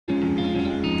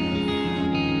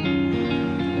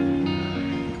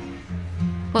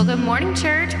Well, good morning,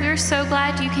 church. We are so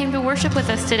glad you came to worship with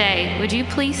us today. Would you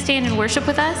please stand and worship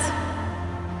with us?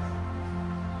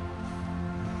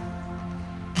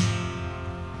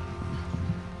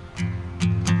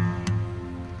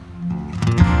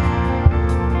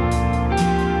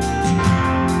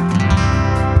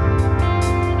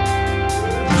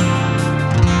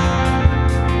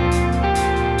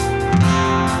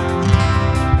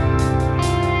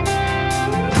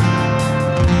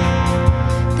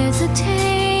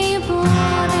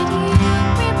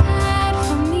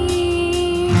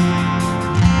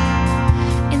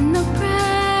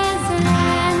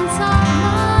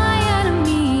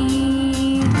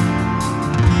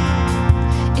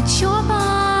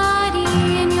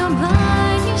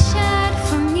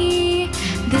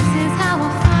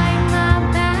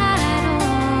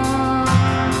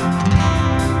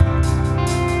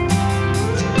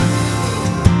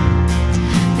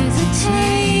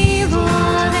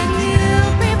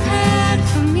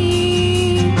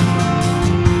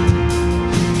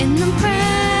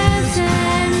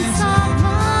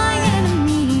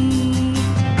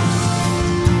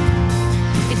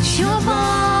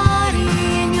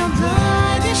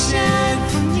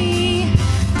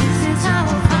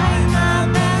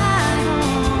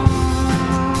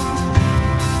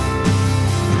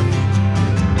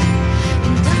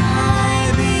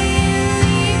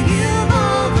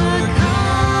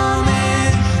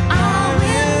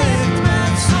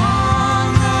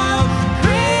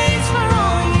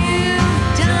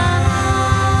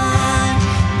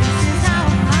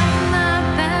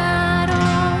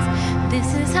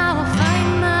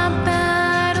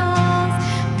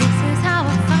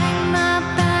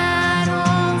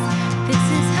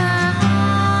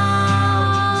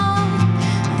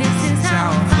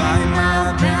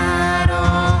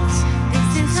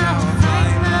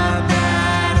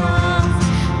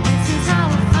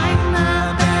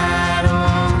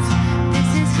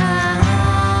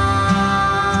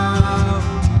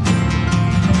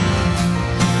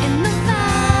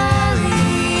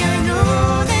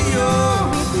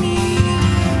 Me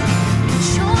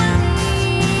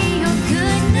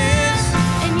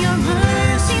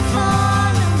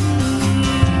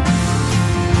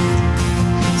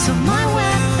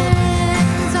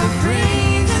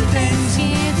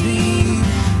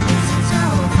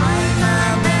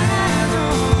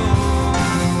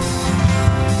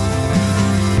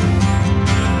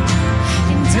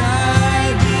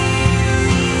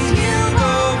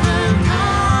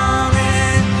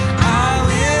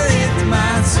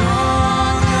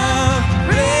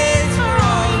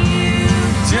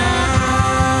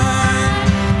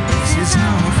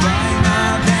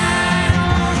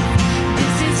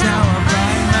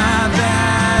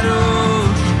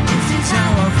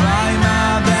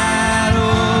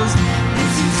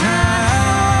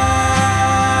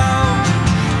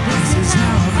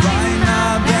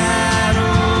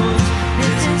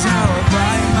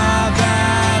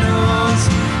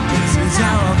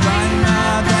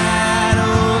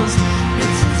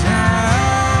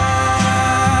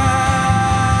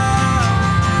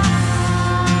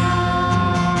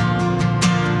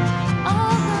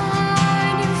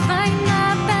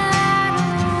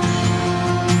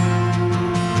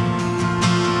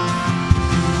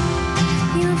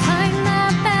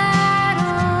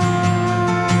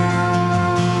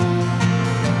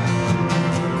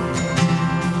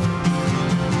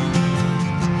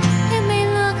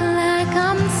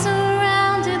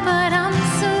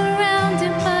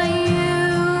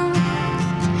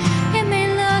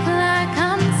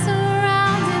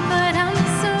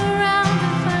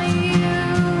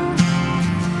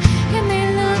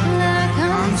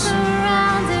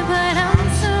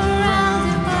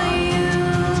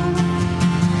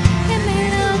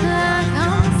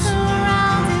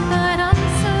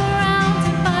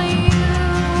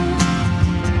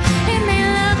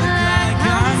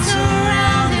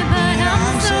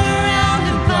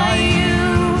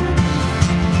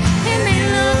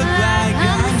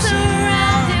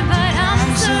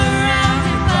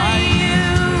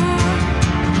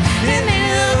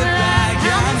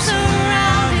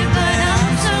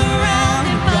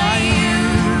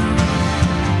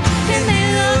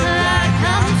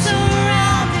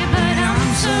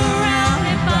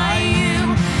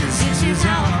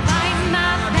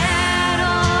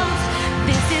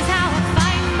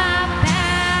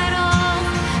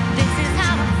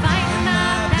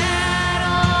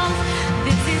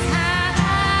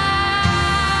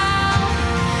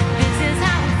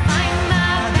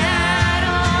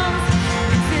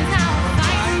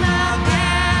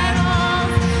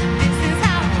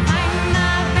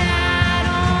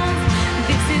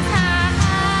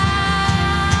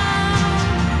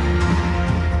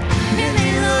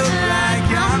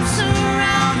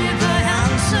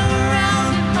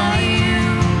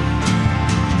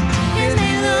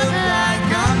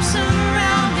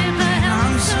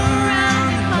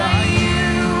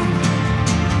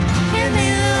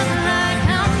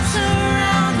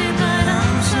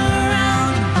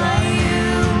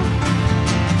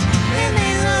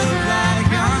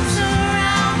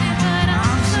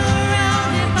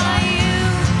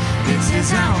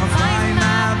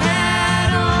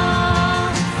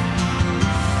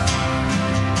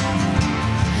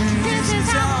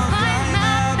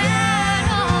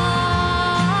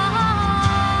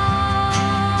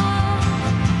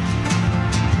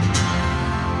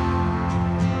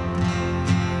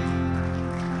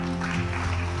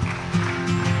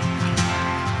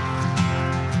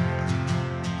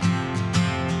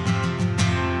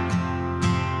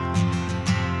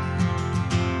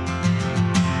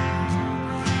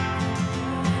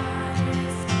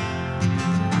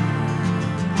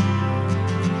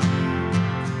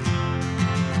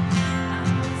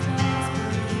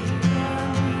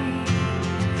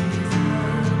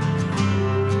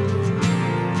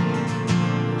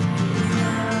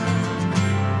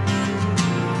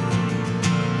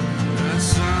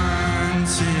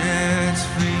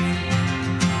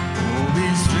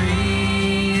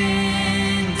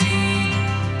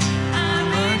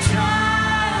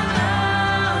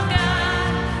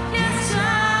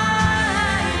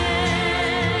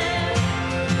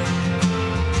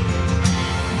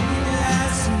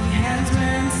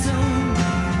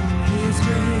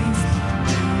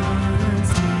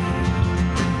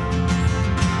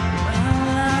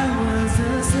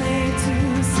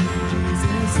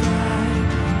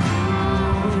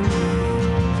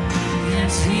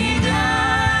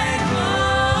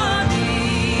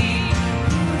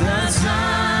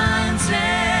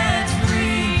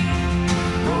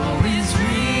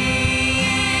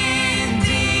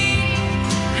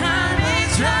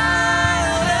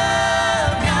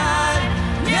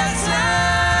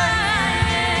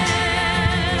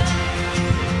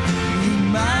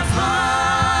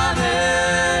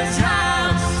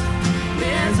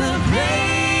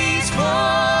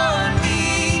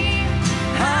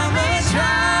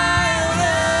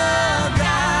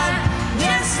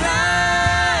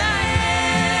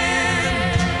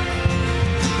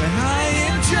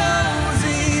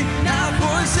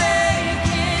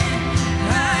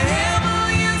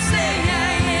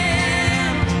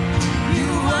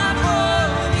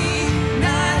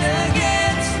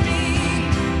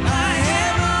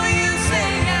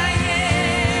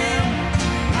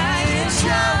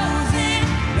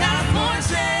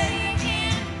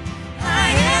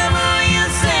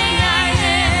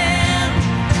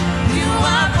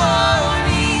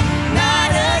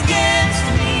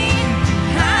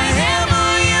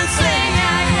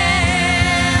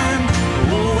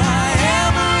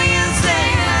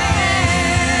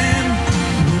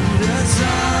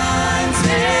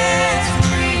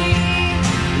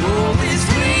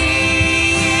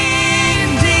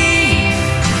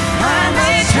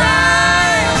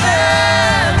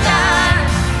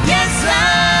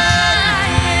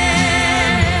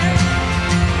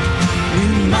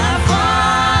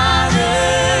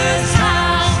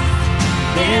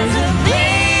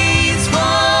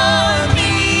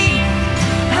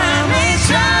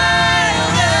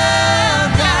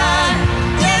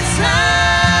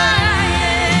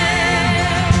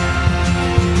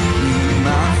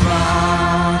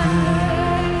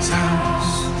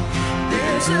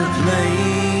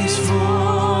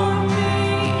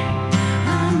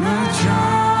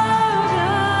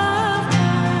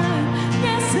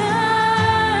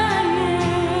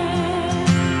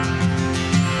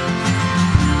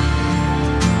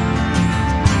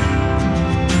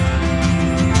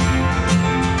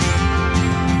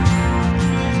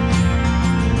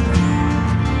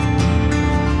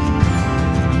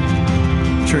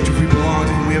Church, if we belong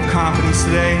to Him, we have confidence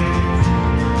today.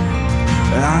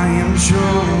 I am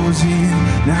chosen,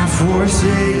 not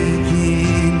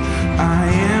forsaken.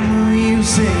 I am who you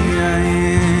say I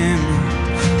am.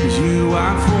 'Cause you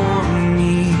are for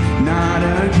me, not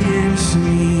against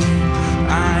me.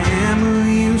 I am who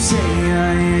you say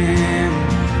I am.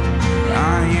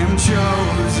 I am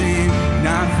chosen,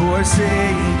 not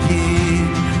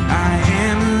forsaken. I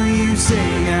am who you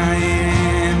say I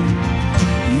am.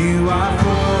 You are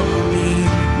for me,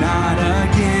 not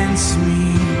against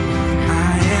me.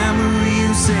 I am who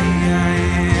you say I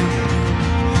am.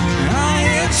 I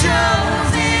am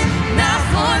chosen, not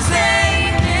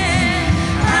forsaken.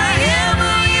 I am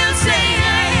who you say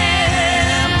I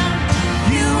am.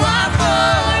 You are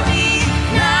for me,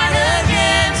 not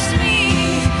against me.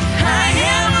 I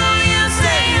am who you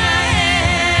say I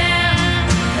am.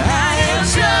 I am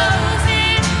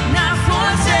chosen, not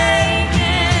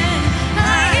forsaken.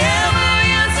 I am who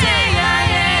you say I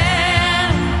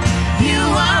am. You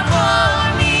are for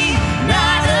me,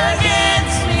 not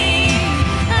against me.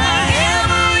 I am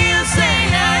who you say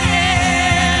I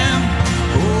am.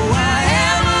 Oh, I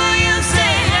am who you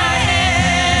say I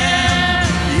am.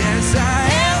 Yes, I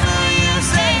am who you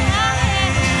say I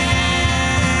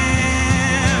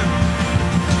am.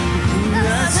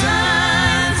 The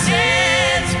sun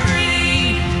sets free.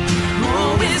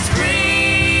 Oh, it's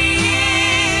free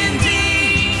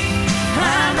indeed.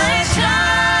 I'm a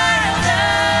child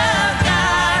of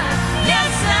God.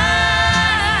 Yes, I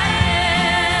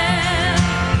am.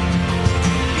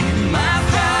 In my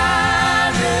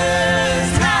Father's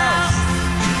house,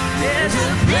 there's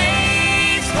a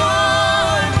place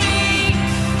for me.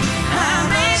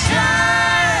 I'm a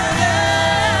child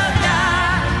of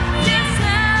God. Yes,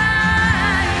 I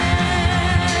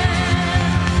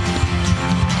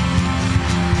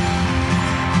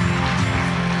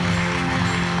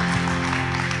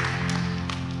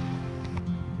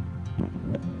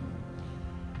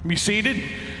Be seated.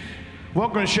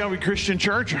 Welcome to Shelby Christian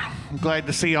Church. I'm glad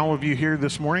to see all of you here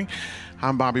this morning.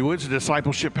 I'm Bobby Woods, the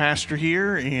discipleship pastor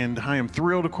here, and I am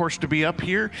thrilled, of course, to be up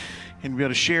here and be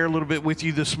able to share a little bit with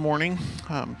you this morning.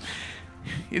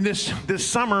 In this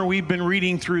summer, we've been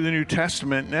reading through the New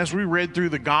Testament, and as we read through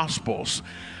the Gospels,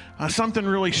 something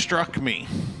really struck me,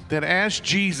 that as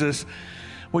Jesus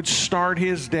would start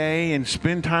his day and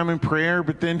spend time in prayer,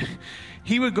 but then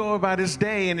he would go about his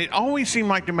day, and it always seemed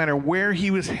like no matter where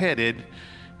he was headed,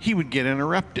 he would get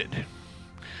interrupted.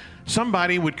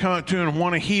 Somebody would come up to him and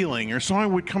want a healing, or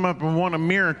someone would come up and want a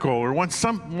miracle, or want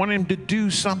him to do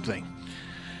something.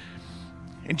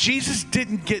 And Jesus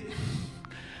didn't get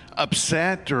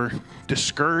upset or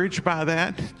discouraged by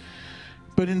that,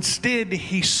 but instead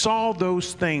he saw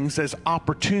those things as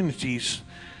opportunities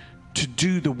to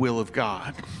do the will of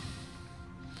God.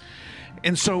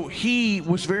 And so he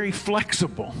was very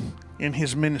flexible in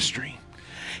his ministry.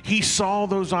 He saw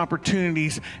those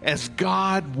opportunities as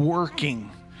God working,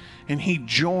 and he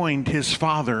joined his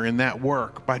Father in that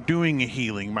work by doing a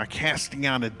healing, by casting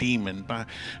out a demon, by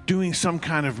doing some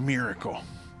kind of miracle.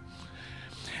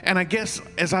 And I guess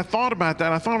as I thought about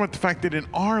that, I thought about the fact that in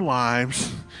our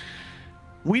lives,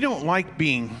 we don't like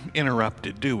being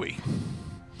interrupted, do we?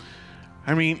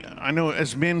 I mean, I know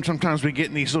as men, sometimes we get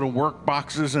in these little work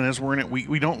boxes, and as we're in it,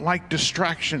 we don't like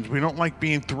distractions. We don't like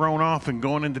being thrown off and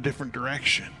going in a different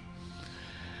direction.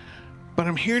 But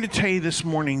I'm here to tell you this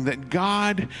morning that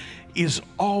God is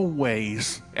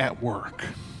always at work.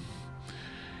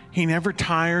 He never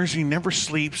tires, he never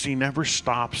sleeps, he never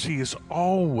stops. He is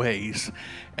always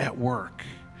at work.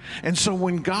 And so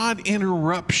when God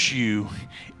interrupts you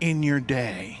in your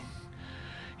day,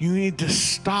 you need to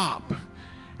stop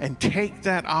and take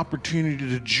that opportunity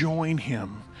to join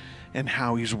him in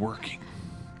how he's working.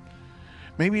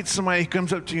 Maybe it's somebody who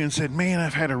comes up to you and said, man,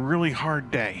 I've had a really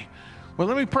hard day. Well,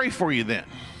 let me pray for you then.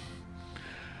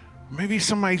 Maybe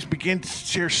somebody's beginning to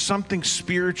share something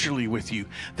spiritually with you.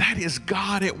 That is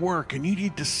God at work, and you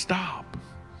need to stop.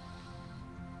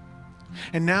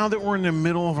 And now that we're in the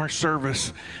middle of our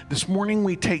service, this morning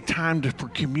we take time for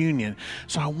communion.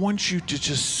 So I want you to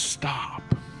just stop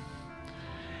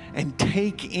and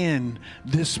take in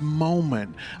this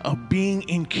moment of being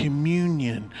in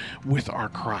communion with our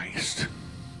Christ,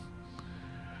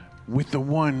 with the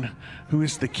one who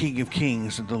is the King of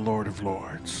Kings and the Lord of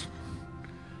Lords.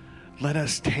 Let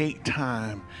us take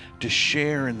time to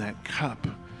share in that cup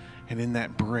and in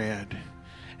that bread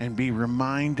and be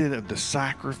reminded of the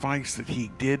sacrifice that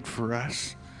he did for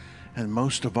us, and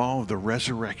most of all, of the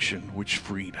resurrection which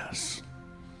freed us.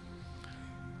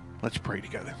 Let's pray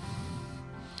together.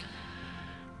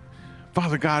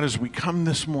 Father God, as we come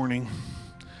this morning,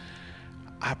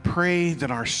 I pray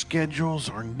that our schedules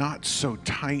are not so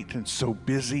tight and so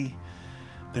busy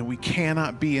that we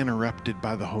cannot be interrupted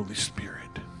by the Holy Spirit.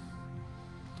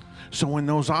 So when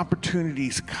those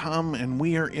opportunities come and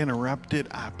we are interrupted,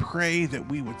 I pray that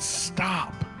we would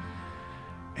stop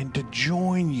and to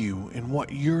join you in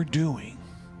what you're doing.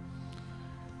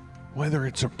 Whether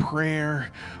it's a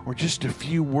prayer or just a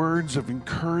few words of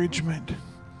encouragement.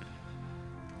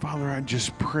 Father, I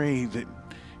just pray that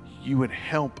you would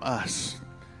help us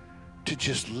to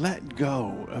just let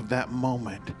go of that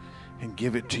moment and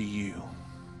give it to you.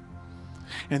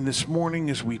 And this morning,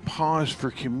 as we pause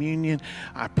for communion,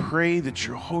 I pray that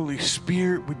your Holy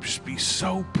Spirit would just be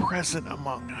so present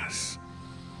among us,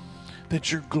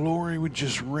 that your glory would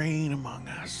just reign among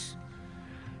us,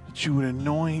 that you would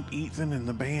anoint Ethan and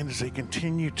the band as they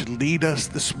continue to lead us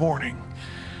this morning,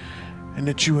 and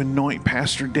that you anoint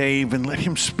Pastor Dave and let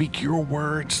him speak your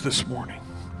words this morning.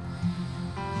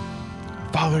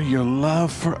 Father, your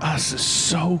love for us is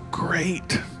so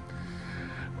great,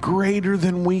 greater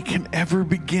than we can ever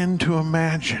begin to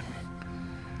imagine.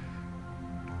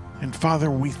 And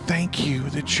Father, we thank you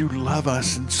that you love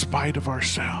us in spite of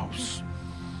ourselves.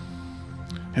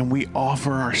 And we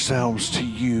offer ourselves to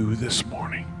you this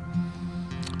morning.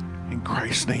 In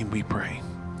Christ's name we pray.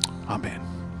 Amen.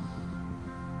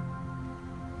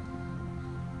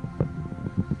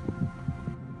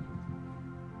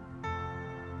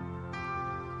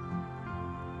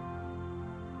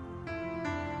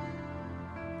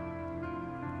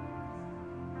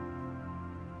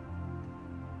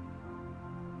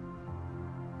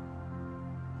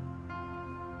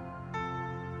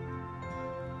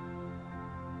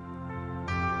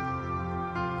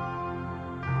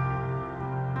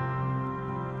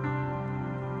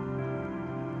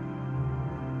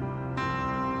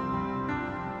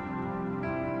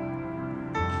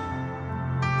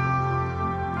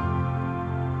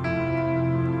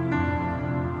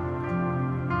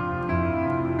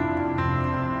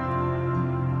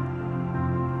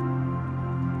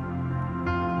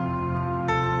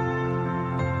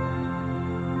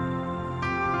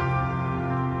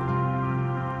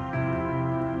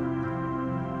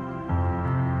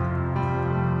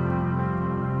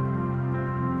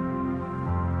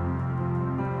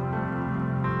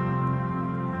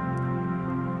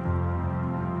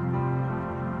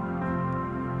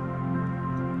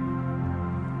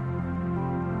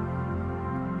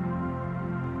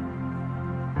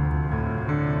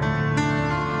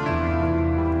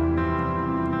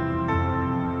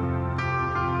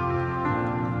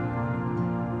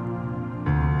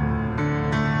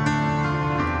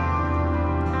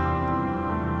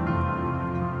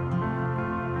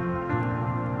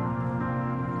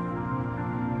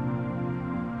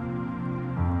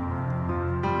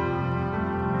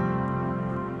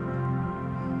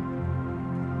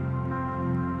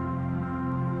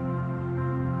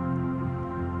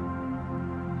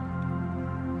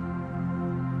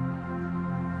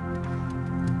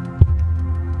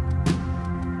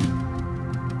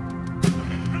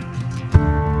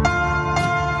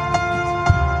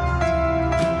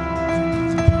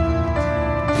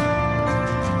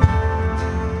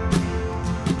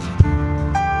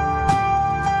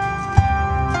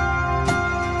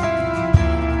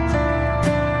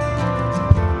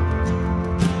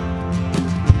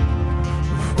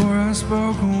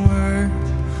 Spoken word,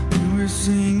 you were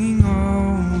singing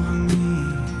over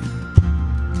me.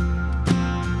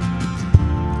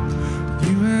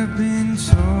 You have been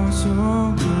so,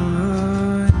 so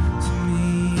good to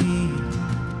me.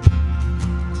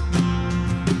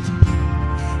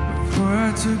 Before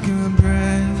I took a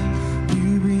breath,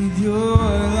 you breathed your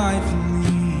life in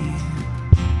me.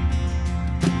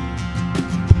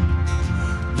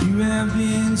 You have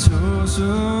been so,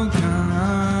 so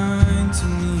kind to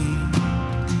me.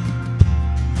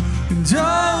 And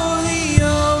all the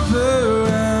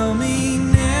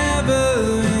overwhelming,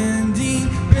 never-ending,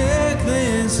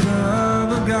 reckless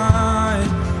love of God.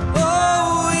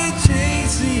 Oh, it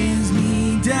chases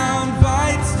me down,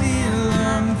 fights till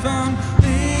I'm found,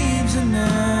 leaves a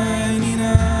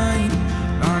 99.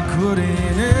 I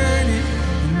couldn't earn it,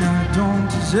 and I don't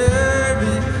deserve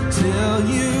it, till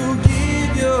you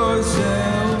give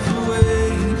yourself away.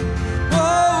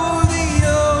 Oh, the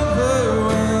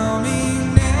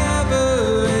overwhelming,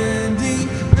 never-ending,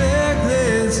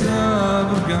 reckless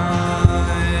love of God.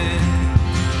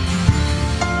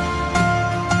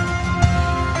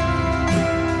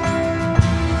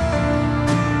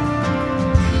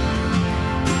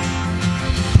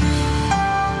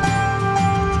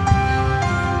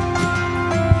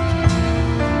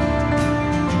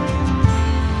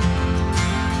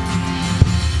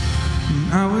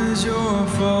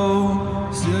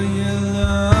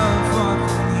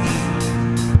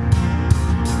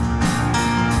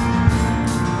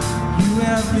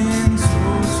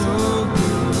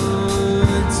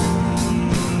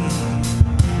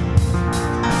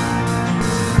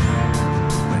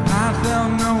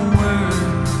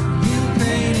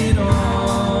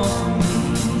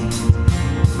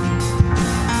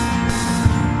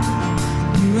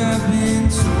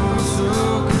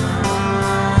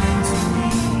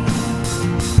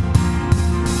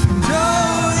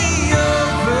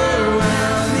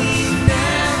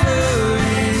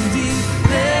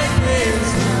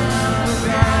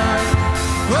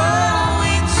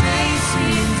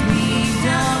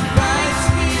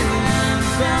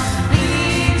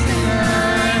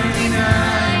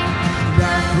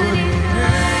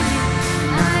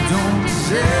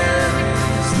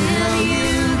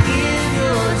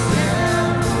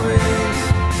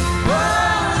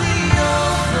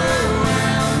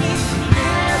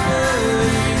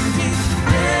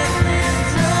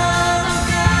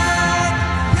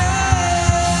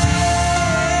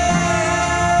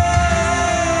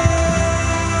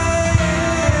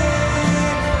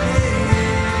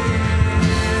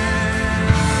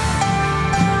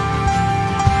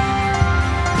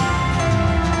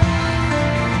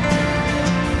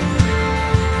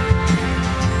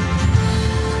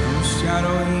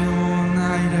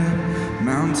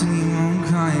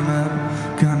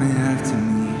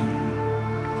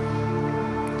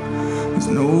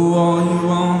 There's no wall you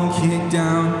won't kick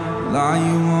down, lie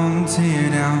you won't tear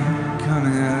down,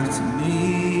 coming after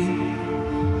me.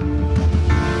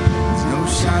 There's no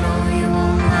shadow you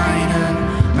won't light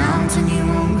up, mountain you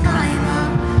won't climb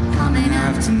up, coming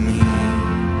after me.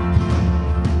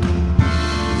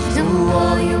 There's no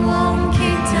wall you won't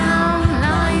kick down,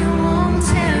 lie you won't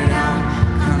tear down,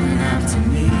 coming after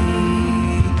me.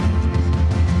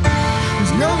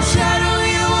 There's no shadow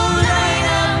you won't light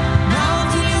up,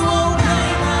 mountain you won't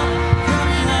climb up,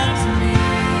 coming after me.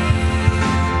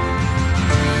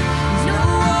 There's no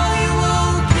wall you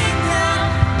won't kick down,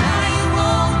 lie you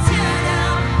won't tear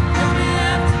down, coming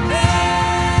after me.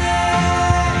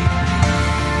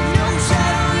 No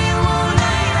shadow you won't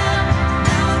light up,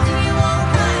 mountain you won't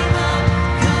climb up,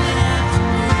 coming after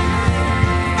me.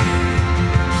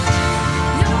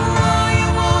 No wall you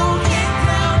won't kick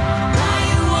down, lie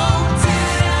you won't tear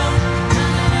down,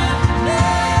 coming after me.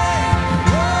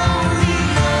 Oh, the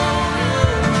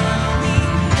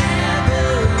overwhelming,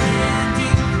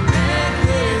 never-ending,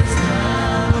 reckless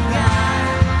love of God.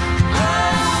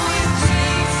 Oh, it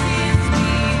chases me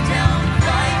down,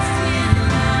 fights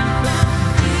till I'm found,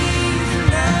 leaves the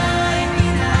night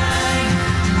behind.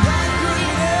 I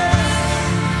couldn't help,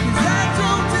 'cause I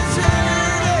don't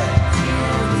deserve it,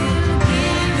 till you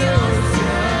give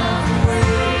yourself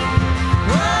away.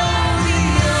 Oh, the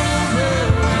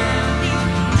overwhelming,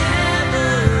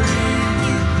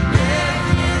 never-ending,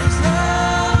 reckless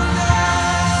love of God.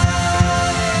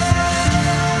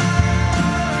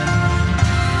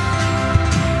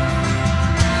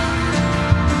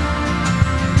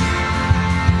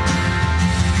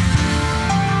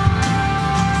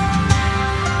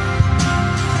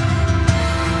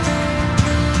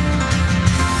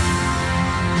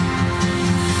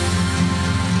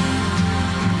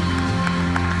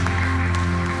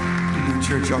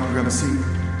 Church, y'all can grab a seat.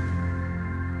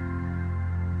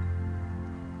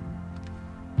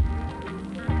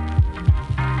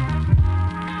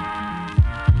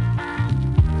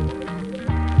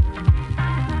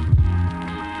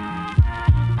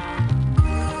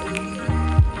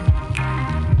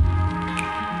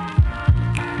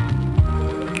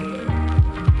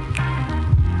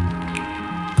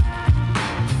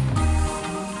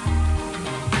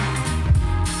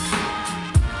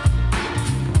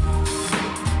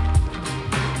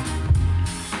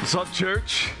 What's up,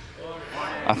 church?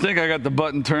 I think I got the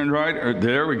button turned right.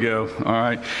 There we go. All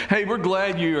right. Hey, we're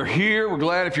glad you are here. We're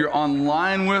glad if you're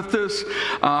online with us.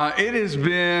 It has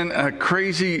been a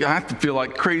crazy, I have to feel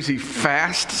like crazy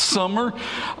fast summer.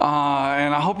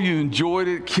 And I hope you enjoyed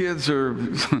it. Kids are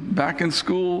back in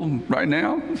school right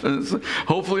now.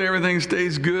 Hopefully everything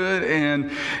stays good.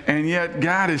 And yet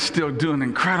God is still doing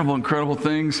incredible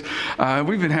things.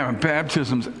 We've been having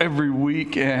baptisms every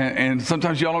week. And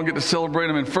sometimes y'all don't get to celebrate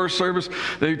them in first service.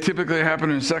 They typically happen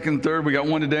in second and third. We got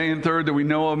one today in third that we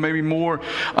know of, maybe more.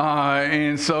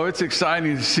 And so it's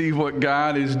exciting to see what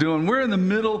God is doing. We're in the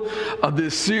middle of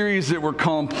this series that we're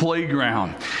calling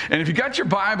Playground. And if you got your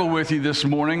Bible with you this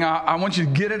morning, I want you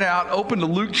to get it out, open to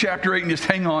Luke chapter 8, and just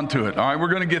hang on to it. All right, we're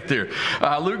going to get there.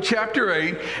 Luke chapter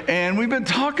 8, and we've been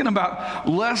talking about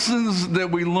lessons that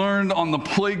we learned on the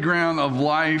playground of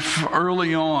life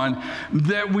early on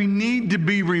that we need to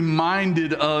be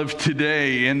reminded of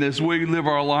today and as we live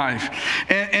our life.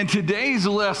 And today's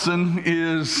lesson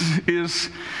is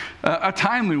a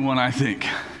timely one, I think.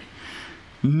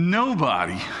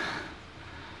 Nobody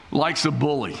likes a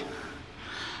bully.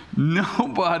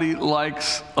 Nobody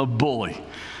likes a bully.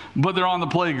 But they're on the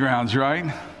playgrounds,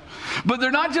 right? But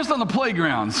they're not just on the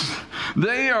playgrounds.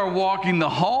 They are walking the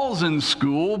halls in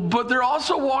school, but they're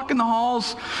also walking the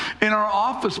halls in our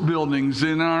office buildings,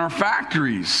 in our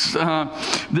factories.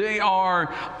 They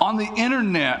are on the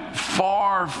internet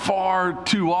far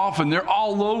too often. They're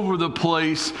all over the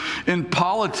place in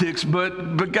politics.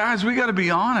 But guys, we got to be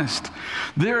honest.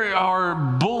 There are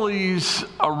bullies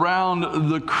around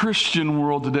the Christian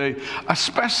world today,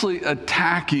 especially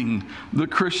attacking the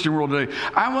Christian world today.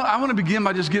 I want to begin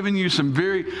by just giving you some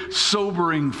very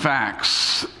sobering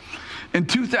facts. In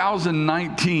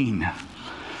 2019,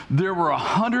 there were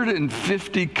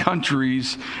 150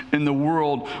 countries in the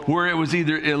world where it was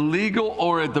either illegal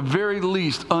or at the very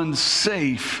least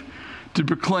unsafe to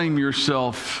proclaim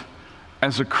yourself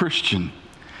as a Christian.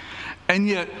 And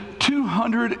yet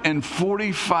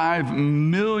 245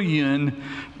 million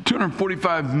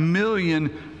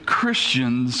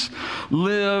Christians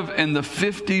live in the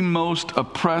 50 most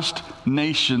oppressed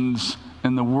nations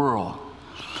in the world.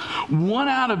 1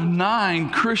 out of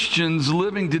 9 Christians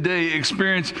living today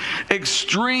experience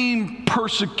extreme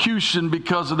persecution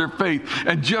because of their faith.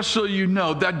 And just so you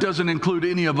know, that doesn't include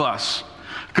any of us.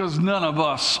 because none of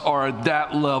us are at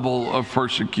that level of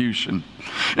persecution.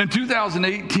 In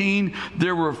 2018,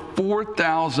 there were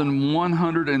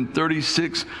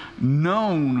 4,136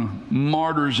 known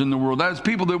martyrs in the world. That is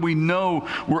people that we know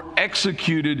were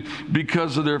executed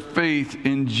because of their faith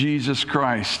in Jesus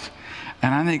Christ.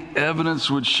 And I think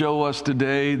evidence would show us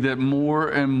today that more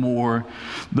and more,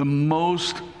 the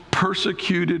most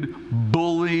persecuted,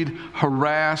 bullied,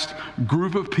 harassed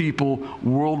group of people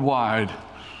worldwide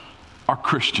are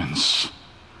Christians.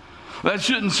 That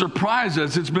shouldn't surprise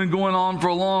us. It's been going on for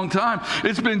a long time.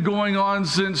 It's been going on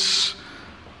since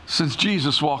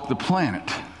Jesus walked the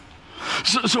planet.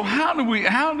 So how do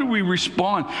we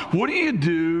respond? What do you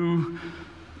do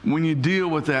when you deal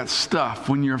with that stuff,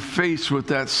 when you're faced with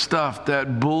that stuff,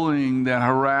 that bullying, that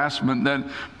harassment, that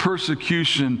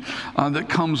persecution that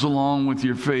comes along with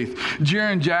your faith?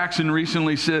 Jaron Jackson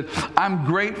recently said, "I'm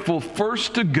grateful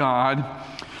first to God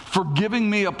for giving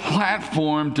me a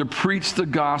platform to preach the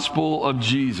gospel of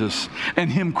Jesus and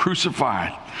Him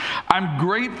crucified. I'm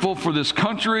grateful for this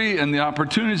country and the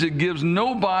opportunities it gives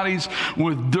nobodies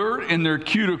with dirt in their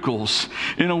cuticles.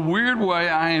 In a weird way,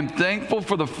 I am thankful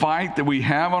for the fight that we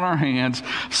have on our hands.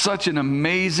 Such an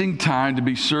amazing time to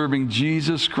be serving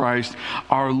Jesus Christ,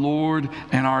 our Lord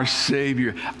and our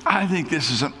Savior." I think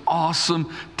this is an awesome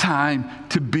time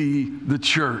to be the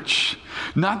church.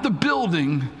 Not the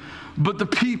building, but the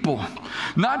people.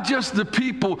 Not just the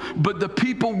people, but the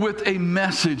people with a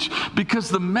message. Because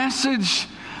the message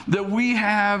that we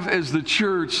have as the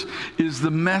church is the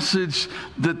message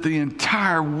that the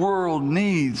entire world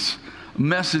needs. A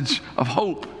message of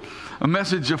hope, a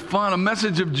message of fun, a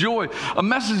message of joy, a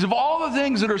message of all the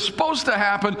things that are supposed to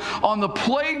happen on the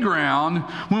playground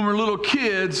when we're little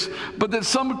kids, but that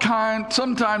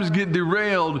sometimes get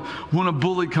derailed when a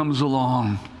bully comes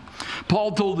along.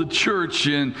 Paul told the church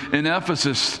in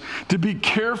Ephesus to be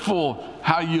careful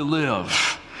how you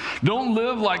live. Don't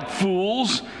live like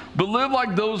fools, but live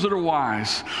like those that are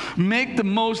wise. Make the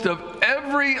most of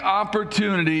every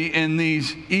opportunity in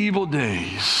these evil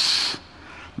days.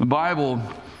 The Bible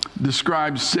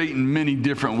describes Satan many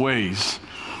different ways.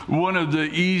 One of the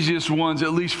easiest ones,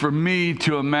 at least for me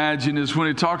to imagine, is when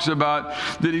it talks about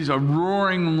that he's a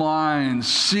roaring lion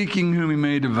seeking whom he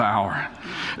may devour.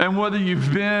 And whether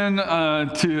you've been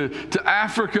to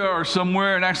Africa or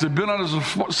somewhere and actually been on a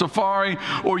safari,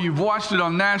 or you've watched it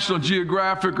on National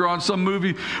Geographic or on some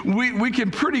movie, we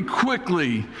can pretty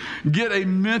quickly get a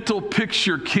mental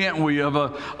picture, can't we, of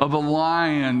a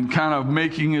lion kind of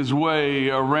making his way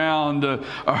around a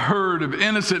herd of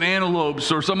innocent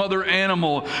antelopes or some other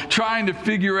animal, trying to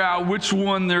figure out which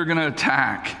one they're going to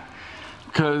attack,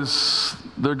 because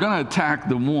they're going to attack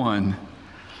the one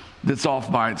that's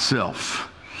off by itself.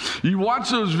 You watch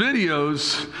those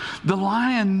videos, the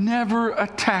lion never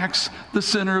attacks the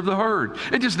center of the herd.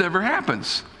 It just never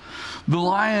happens. The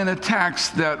lion attacks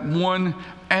that one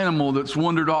animal that's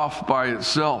wandered off by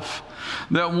itself,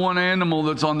 that one animal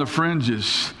that's on the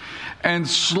fringes. And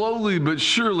slowly but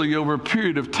surely, over a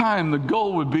period of time, the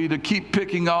goal would be to keep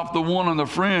picking off the one on the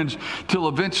fringe till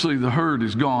eventually the herd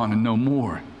is gone and no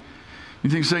more. You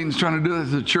think Satan's trying to do that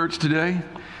to the church today?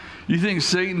 You think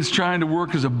Satan's trying to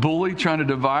work as a bully, trying to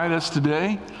divide us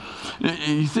today?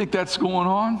 You think that's going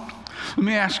on? Let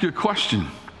me ask you a question.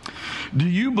 Do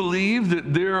you believe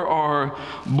that there are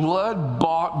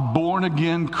blood-bought,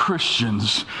 born-again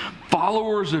Christians,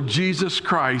 followers of Jesus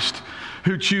Christ,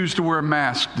 who choose to wear a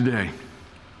mask today?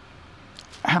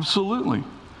 Absolutely.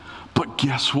 But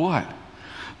guess what?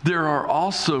 There are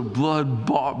also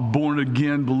blood-bought,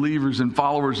 born-again believers and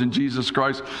followers in Jesus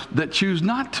Christ that choose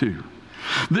not to.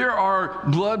 There are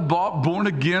blood-bought,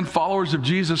 born-again followers of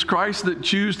Jesus Christ that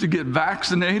choose to get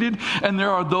vaccinated, and there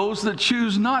are those that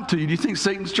choose not to. Do you think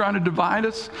Satan's trying to divide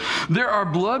us? There are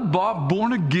blood-bought,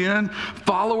 born-again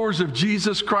followers of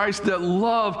Jesus Christ that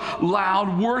love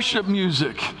loud worship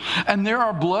music, and there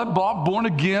are blood-bought,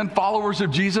 born-again followers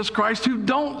of Jesus Christ who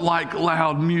don't like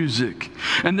loud music,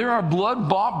 and there are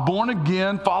blood-bought,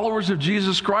 born-again followers of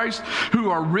Jesus Christ who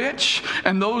are rich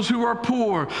and those who are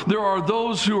poor. There are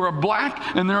those who are black,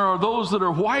 and there are those that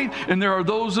are white, and there are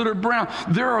those that are brown.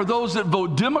 There are those that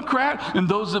vote Democrat, and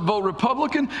those that vote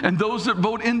Republican, and those that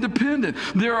vote independent.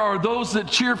 There are those that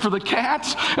cheer for the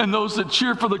Cats, and those that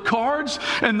cheer for the Cards,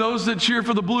 and those that cheer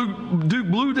for the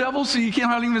Blue Devils. So you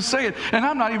can't even say it. And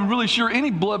I'm not even really sure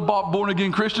any blood-bought,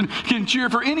 born-again Christian can cheer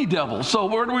for any devil. So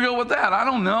where do we go with that? I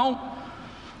don't know.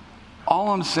 All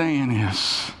I'm saying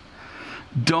is,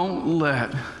 don't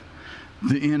let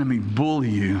the enemy bully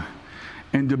you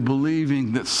into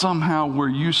believing that somehow where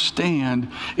you stand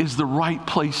is the right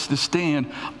place to stand,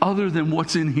 other than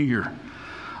what's in here,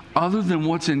 other than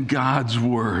what's in God's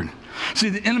Word. See,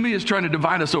 the enemy is trying to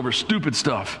divide us over stupid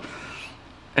stuff.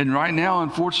 And right now,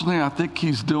 unfortunately, I think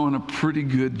he's doing a pretty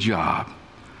good job.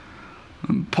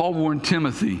 Paul warned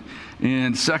Timothy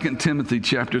in 2 Timothy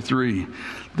chapter 3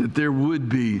 that there would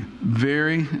be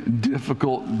very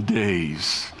difficult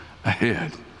days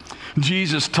ahead.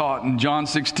 Jesus taught in John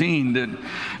 16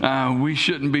 that we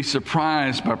shouldn't be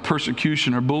surprised by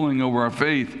persecution or bullying over our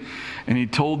faith. And he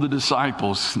told the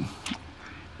disciples,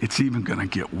 it's even going to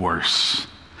get worse.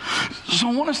 So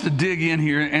I want us to dig in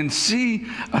here and see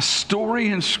a story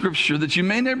in Scripture that you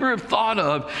may never have thought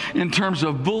of in terms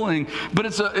of bullying, but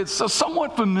it's a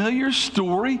somewhat familiar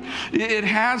story. It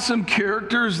has some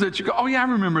characters that you go, oh yeah,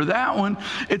 I remember that one.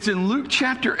 It's in Luke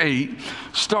chapter 8,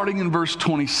 starting in verse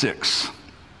 26.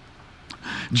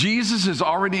 Jesus is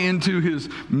already into his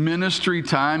ministry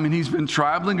time, and he's been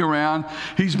traveling around.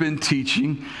 He's been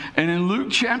teaching. And in Luke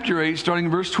chapter 8, starting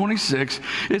in verse 26,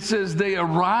 it says, they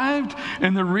arrived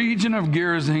in the region of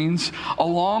Gerasenes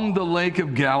along the lake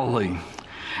of Galilee.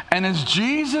 And as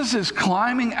Jesus is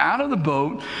climbing out of the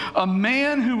boat, a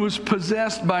man who was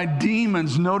possessed by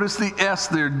demons, notice the S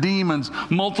there, demons,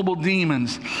 multiple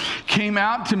demons, came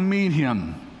out to meet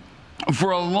him.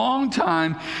 For a long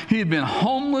time, he had been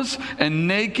homeless and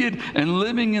naked and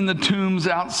living in the tombs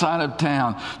outside of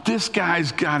town. This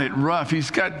guy's got it rough.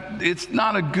 It's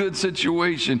not a good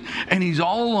situation, and he's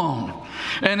all alone.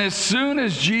 And as soon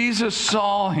as Jesus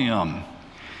saw him,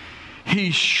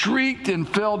 he shrieked and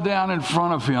fell down in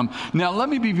front of him. Now, let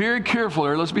me be very careful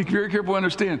here. Let's be very careful to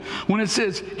understand. When it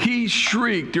says he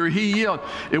shrieked or he yelled,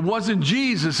 it wasn't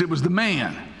Jesus, it was the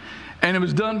man. And it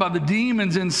was done by the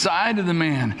demons inside of the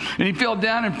man. And he fell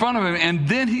down in front of him. And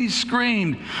then he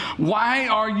screamed, why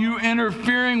are you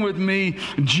interfering with me,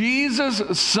 Jesus,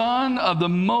 Son of the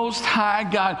Most High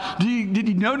God? Did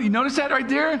you notice that right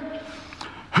there?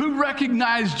 Who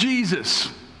recognized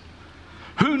Jesus?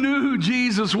 Who knew who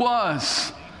Jesus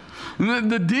was?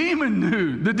 The demon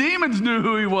knew. The demons knew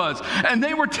who he was. And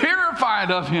they were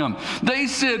terrified of him. They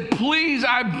said, please,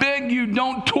 I beg you,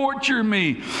 don't torture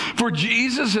me. For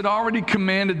Jesus had already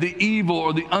commanded the evil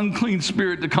or the unclean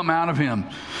spirit to come out of him.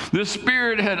 The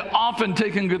spirit had often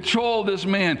taken control of this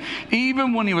man,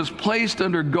 even when he was placed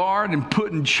under guard and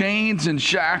put in chains and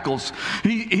shackles.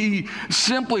 He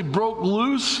simply broke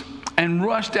loose and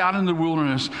rushed out in the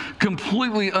wilderness,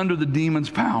 completely under the demon's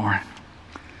power.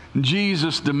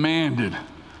 Jesus demanded,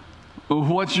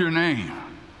 what's your name?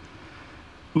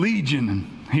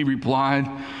 Legion, he replied,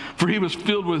 for he was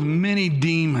filled with many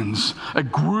demons, a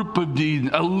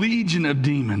legion of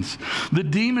demons. The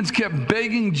demons kept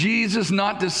begging Jesus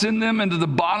not to send them into the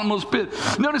bottomless pit.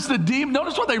 Notice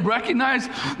what they recognized.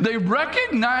 They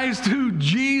recognized who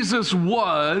Jesus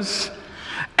was,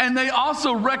 and they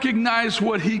also recognized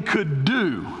what he could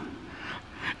do.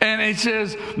 And it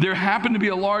says there happened to be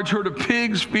a large herd of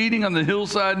pigs feeding on the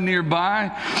hillside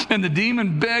nearby. And the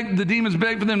demons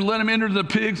begged for them to let him enter the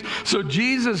pigs. So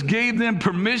Jesus gave them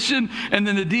permission. And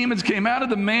then the demons came out of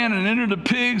the man and entered the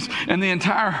pigs. And the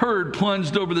entire herd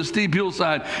plunged over the steep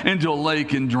hillside into a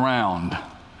lake and drowned.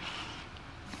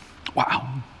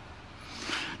 Wow.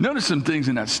 Notice some things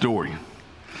in that story.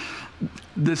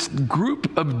 This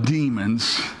group of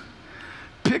demons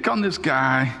pick on this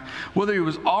guy, whether he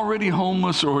was already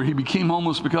homeless or he became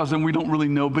homeless because then we don't really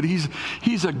know, but he's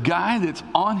a guy that's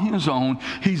on his own.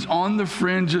 He's on the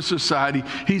fringe of society.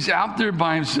 He's out there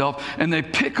by himself, and they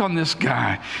pick on this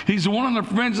guy. He's one on the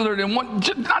fringe of their,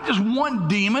 not just one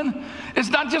demon. It's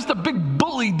not just a big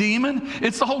bully demon.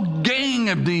 It's the whole gang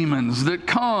of demons that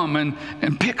come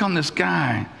and pick on this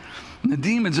guy. And the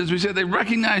demons, as we said, they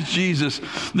recognize Jesus.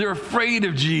 They're afraid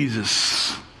of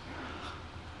Jesus.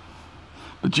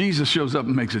 But Jesus shows up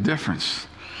and makes a difference.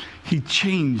 He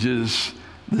changes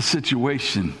the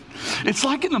situation. It's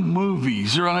like in the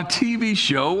movies or on a TV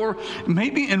show or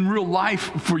maybe in real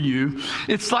life for you.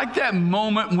 It's like that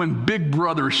moment when Big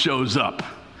Brother shows up.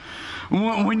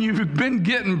 When you've been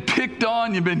getting picked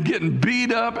on, you've been getting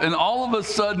beat up, and all of a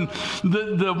sudden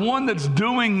the one that's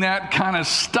doing that kind of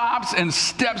stops and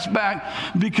steps back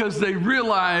because they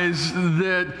realize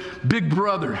that Big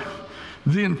Brother,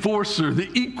 the enforcer, the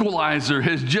equalizer,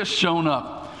 has just shown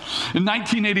up. In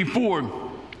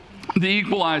 1984, The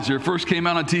Equalizer first came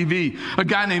out on TV. A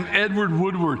guy named Edward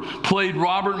Woodward played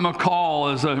Robert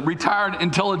McCall as a retired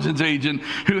intelligence agent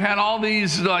who had all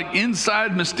these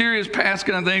inside mysterious past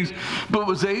kind of things, but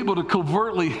was able to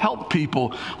covertly help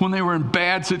people when they were in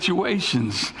bad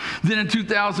situations. Then in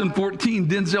 2014,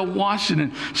 Denzel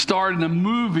Washington starred in the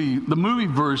movie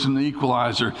version of The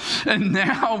Equalizer. And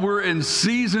now we're in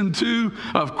season 2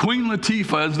 of Queen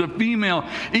Latifah as the female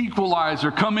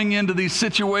equalizer, coming into these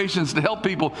situations to help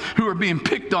people who who are being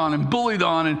picked on and bullied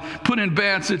on and put in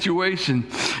bad situations.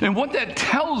 And what that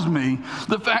tells me,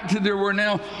 the fact that there were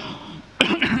now,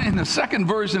 in the second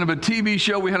version of a TV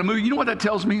show, we had a movie, you know what that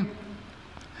tells me?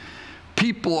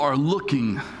 People are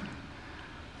looking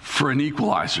for an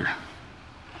equalizer.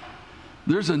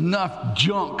 There's enough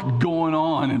junk going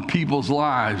on in people's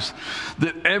lives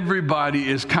that everybody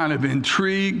is kind of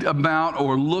intrigued about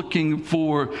or looking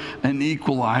for an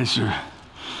equalizer.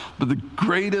 But the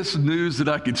greatest news that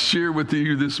I could share with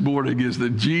you this morning is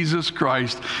that Jesus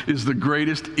Christ is the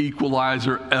greatest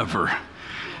equalizer ever.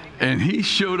 And he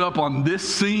showed up on this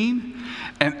scene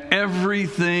and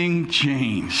everything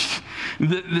changed.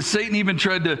 The Satan even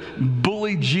tried to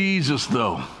bully Jesus,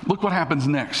 though. Look what happens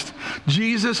next.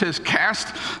 Jesus has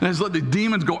let the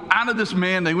demons go out of this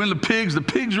man. They went to pigs. The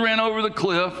pigs ran over the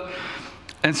cliff.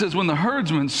 And it says, when the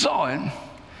herdsmen saw it,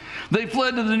 they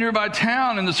fled to the nearby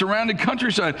town and the surrounding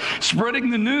countryside, spreading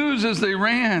the news as they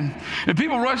ran. And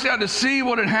people rushed out to see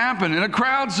what had happened. And a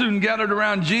crowd soon gathered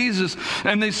around Jesus,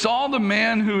 and they saw the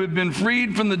man who had been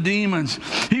freed from the demons.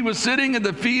 He was sitting at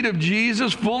the feet of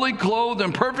Jesus, fully clothed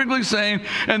and perfectly sane,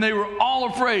 and they were all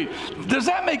afraid. Does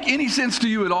that make any sense to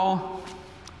you at all?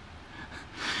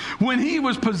 When he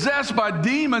was possessed by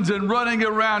demons and running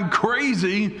around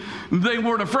crazy, they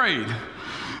weren't afraid.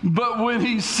 But when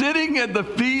he's sitting at the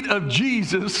feet of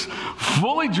Jesus,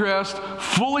 fully dressed,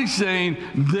 fully sane,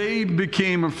 they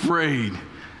became afraid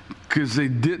because they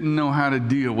didn't know how to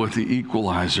deal with the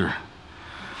equalizer.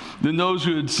 Then those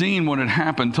who had seen what had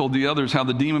happened told the others how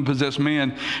the demon-possessed man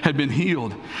had been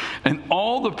healed. And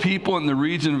all the people in the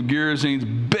region of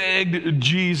Gerasenes begged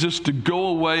Jesus to go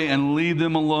away and leave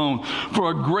them alone, for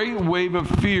a great wave of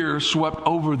fear swept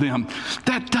over them.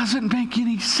 That doesn't make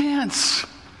any sense.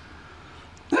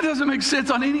 That doesn't make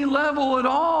sense on any level at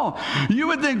all. You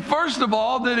would think, first of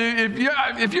all, that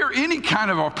if you're any kind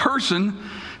of a person,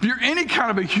 if you're any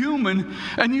kind of a human,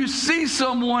 and you see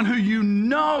someone who you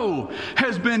know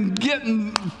has been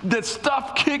getting that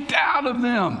stuff kicked out of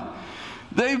them,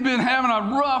 they've been having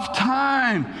a rough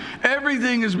time,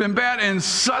 everything has been bad, and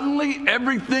suddenly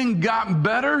everything got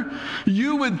better,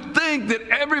 you would think that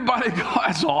everybody go,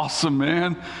 that's awesome,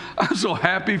 man. I'm so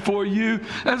happy for you.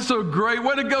 That's so great.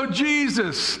 Way to go,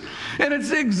 Jesus. And it's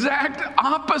the exact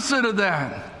opposite of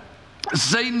that.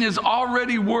 Satan is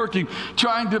already working,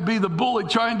 trying to be the bully,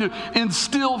 trying to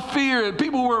instill fear.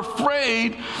 People were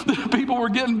afraid that people were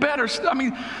getting better. I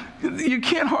mean, you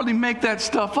can't hardly make that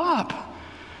stuff up.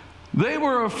 They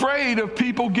were afraid of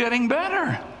people getting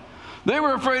better. They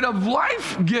were afraid of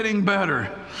life getting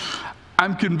better.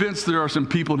 I'm convinced there are some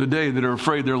people today that are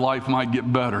afraid their life might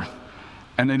get better,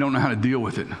 and they don't know how to deal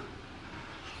with it.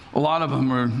 A lot of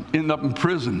them end up in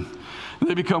prison.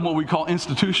 They become what we call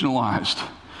institutionalized.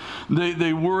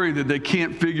 They worry that they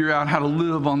can't figure out how to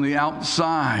live on the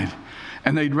outside,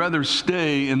 and they'd rather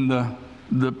stay in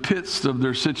the pits of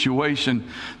their situation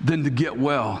than to get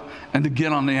well and to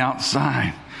get on the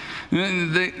outside.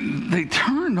 They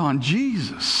turned on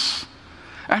Jesus.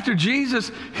 After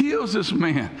Jesus heals this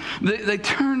man, they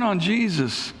turned on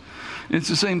Jesus. It's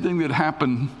the same thing that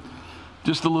happened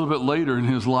just a little bit later in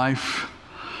his life.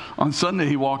 On Sunday,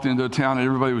 he walked into a town and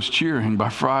everybody was cheering. By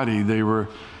Friday, they were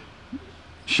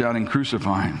shouting,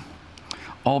 "Crucify him."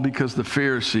 All because the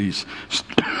Pharisees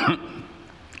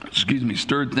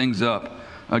stirred things up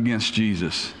against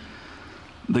Jesus.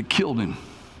 They killed him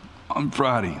on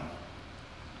Friday.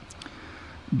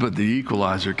 But the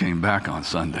equalizer came back on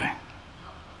Sunday.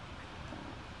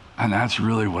 And that's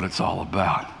really what it's all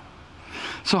about.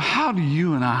 So how do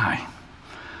you and I,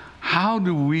 how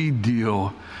do we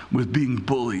deal with being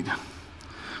bullied,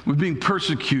 with being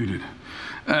persecuted,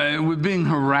 with being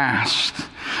harassed?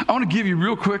 I want to give you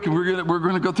real quick, and we're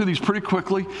going to go through these pretty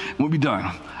quickly, and we'll be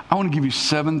done. I want to give you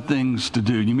 7 things to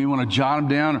do. You may want to jot them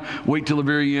down or wait till the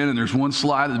very end, and there's one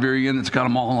slide at the very end that's got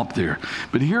them all up there.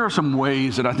 But here are some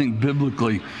ways that I think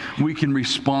biblically we can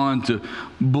respond to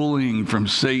bullying from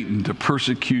Satan, to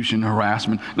persecution,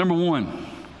 harassment. Number 1,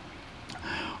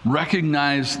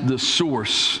 recognize the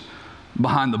source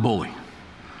behind the bully.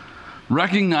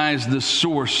 Recognize the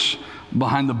source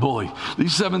behind the bully.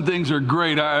 These 7 things are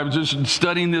great. I was just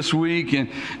studying this week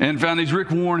and found these.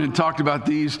 Rick Warren had talked about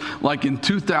these like in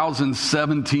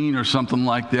 2017 or something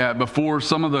like that, before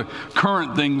some of the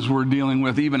current things we're dealing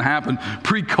with even happened,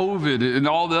 pre-COVID and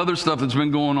all the other stuff that's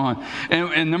been going on.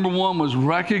 And number 1 was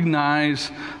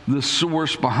recognize the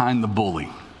source behind the bully.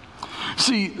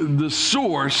 See, the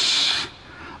source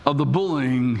of the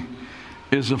bullying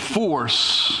is a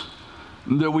force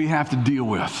that we have to deal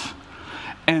with.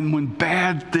 And when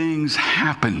bad things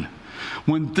happen,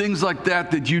 when things like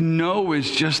that you know is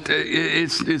just,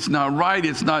 it's not right,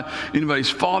 it's not anybody's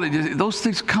fault, those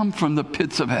things come from the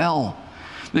pits of hell.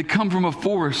 They come from a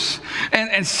force.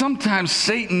 And sometimes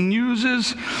Satan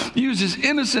uses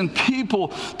innocent people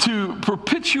to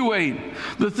perpetuate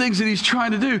the things that he's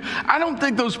trying to do. I don't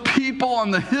think those people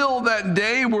on the hill that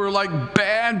day were like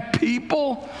bad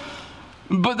people,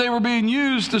 but they were being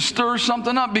used to stir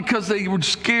something up because they were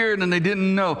scared and they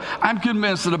didn't know. I'm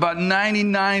convinced that about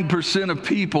 99% of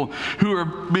people who are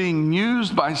being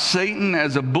used by Satan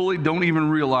as a bully don't even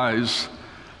realize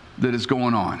that it's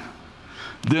going on.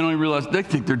 They don't even realize, they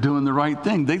think they're doing the right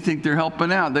thing. They think they're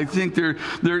helping out. They think they're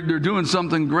doing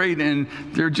something great, and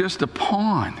they're just a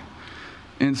pawn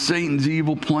in Satan's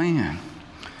evil plan.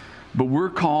 But we're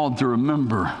called to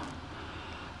remember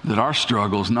that our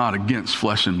struggle is not against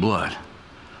flesh and blood.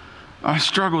 Our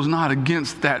struggle is not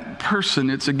against that person.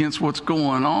 It's against what's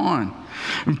going on.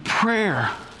 And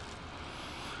prayer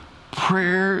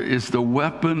is the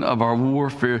weapon of our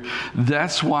warfare.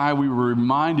 That's why we were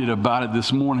reminded about it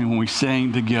this morning when we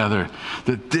sang together,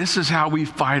 that this is how we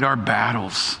fight our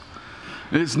battles.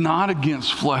 It's not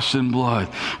against flesh and blood,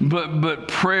 but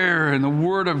prayer and the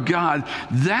Word of God,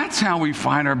 that's how we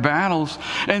fight our battles.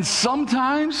 And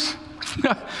sometimes,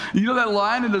 you know that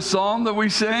line in the song that we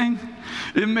sang?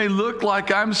 It may look like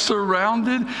I'm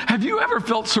surrounded. Have you ever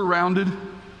felt surrounded?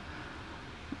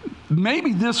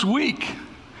 Maybe this week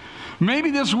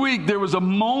there was a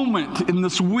moment in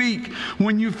this week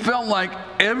when you felt like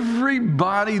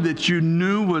everybody that you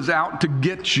knew was out to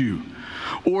get you.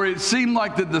 Or it seemed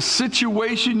like that the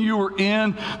situation you were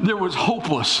in, there was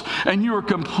hopeless and you were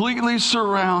completely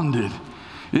surrounded.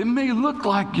 It may look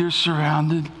like you're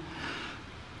surrounded,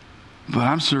 but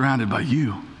I'm surrounded by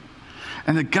you.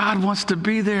 And that God wants to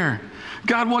be there.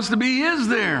 God wants to be, He is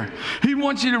there. He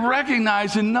wants you to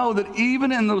recognize and know that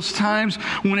even in those times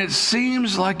when it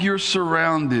seems like you're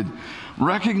surrounded,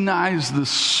 recognize the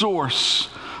source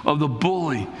of the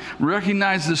bully.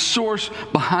 Recognize the source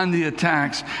behind the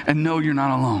attacks and know you're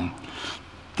not alone.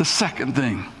 The second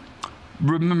thing,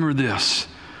 remember this.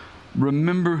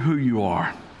 Remember who you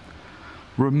are.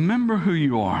 Remember who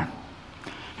you are.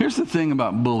 Here's the thing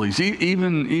about bullies,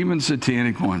 even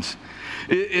satanic ones,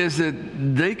 is that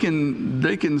they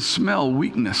can smell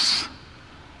weakness.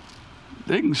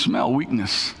 They can smell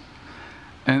weakness.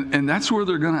 And that's where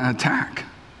they're going to attack.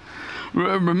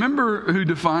 Remember who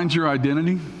defines your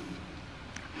identity?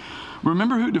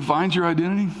 Remember who defines your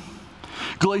identity?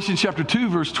 Galatians chapter 2,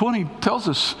 verse 20 tells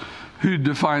us who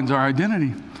defines our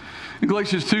identity. In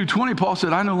Galatians 2:20, Paul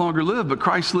said, I no longer live, but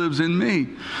Christ lives in me.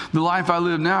 The life I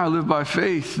live now, I live by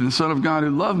faith in the Son of God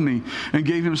who loved me and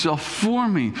gave himself for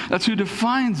me. That's who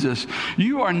defines us.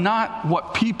 You are not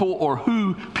what people or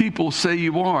who people say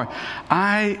you are.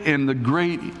 I am the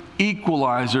great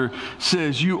equalizer,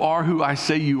 says you are who I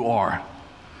say you are.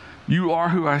 You are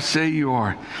who I say you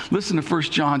are. Listen to 1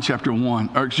 John chapter 4.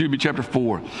 1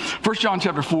 John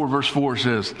chapter 4, verse 4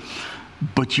 says,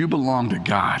 but you belong to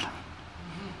God.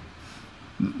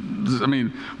 I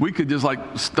mean, we could just like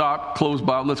stop, close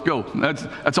Bible, let's go.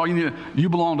 That's all you need. You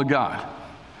belong to God.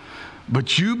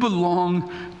 But you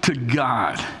belong to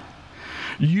God.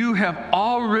 You have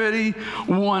already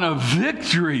won a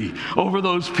victory over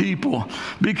those people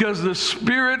because the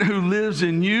Spirit who lives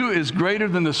in you is greater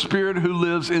than the spirit who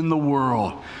lives in the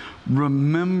world.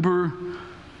 Remember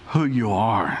who you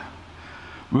are.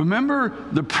 Remember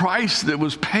the price that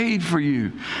was paid for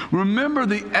you. Remember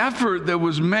the effort that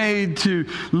was made to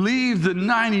leave the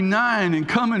 99 and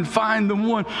come and find the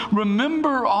one.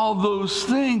 Remember all those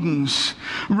things.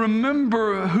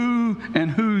 Remember who and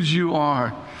whose you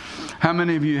are. How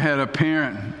many of you had a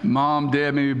parent, mom,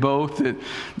 dad, maybe both,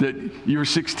 that you were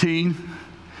 16,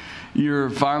 you're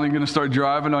finally going to start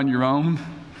driving on your own?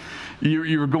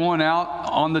 You were going out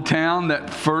on the town that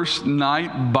first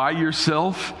night by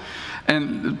yourself.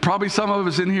 And probably some of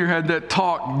us in here had that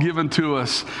talk given to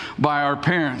us by our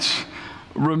parents.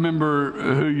 Remember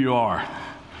who you are.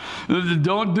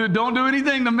 Don't do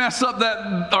anything to mess up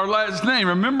our last name.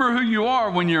 Remember who you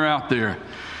are when you're out there.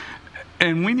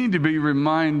 And we need to be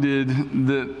reminded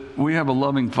that we have a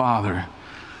loving Father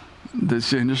that's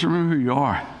saying, just remember who you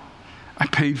are. I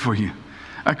paid for you.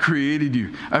 I created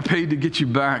you. I paid to get you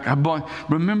back.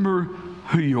 Remember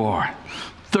who you are.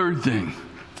 Third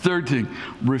thing,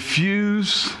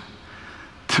 refuse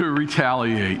to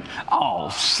retaliate. Oh,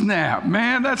 snap,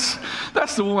 man. That's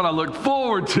the one I look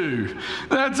forward to.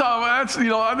 That's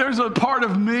there's a part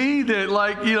of me that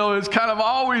is kind of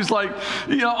always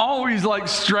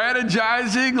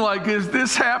strategizing, like, if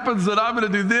this happens, that I'm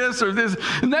going to do this or this.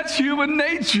 And that's human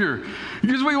nature,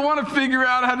 because we want to figure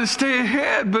out how to stay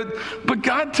ahead. But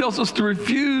God tells us to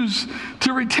refuse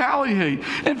to retaliate.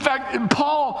 In fact,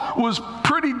 Paul was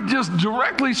pretty just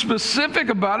directly specific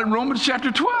about it in Romans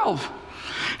chapter 12.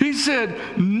 He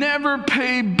said, never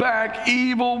pay back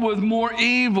evil with more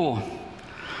evil.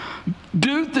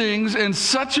 Do things in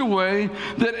such a way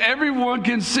that everyone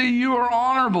can see you are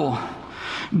honorable.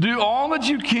 Do all that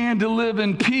you can to live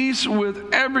in peace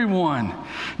with everyone.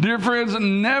 Dear friends,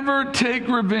 never take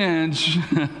revenge.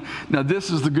 Now, this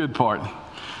is the good part.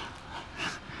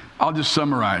 I'll just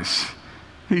summarize.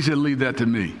 He said, leave that to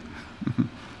me.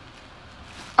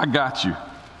 I got you.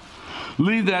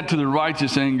 Leave that to the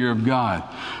righteous anger of God.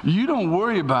 You don't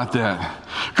worry about that,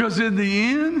 because in the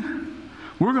end,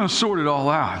 we're going to sort it all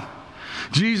out.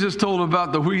 Jesus told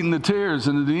about the wheat and the tares,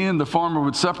 and at the end, the farmer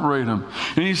would separate them.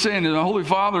 And he's saying that the Holy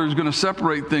Father is going to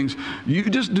separate things. You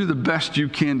just do the best you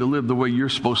can to live the way you're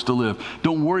supposed to live.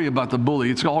 Don't worry about the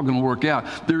bully. It's all going to work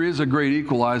out. There is a great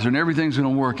equalizer, and everything's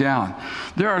going to work out.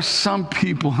 There are some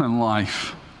people in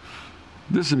life.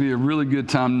 This would be a really good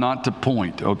time not to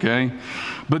point, okay?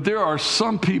 But there are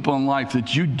some people in life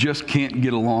that you just can't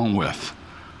get along with.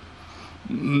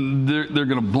 They're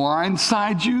going to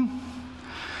blindside you.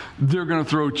 They're going to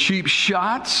throw cheap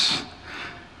shots.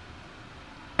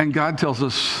 And God tells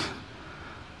us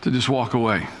to just walk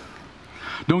away.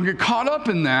 Don't get caught up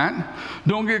in that.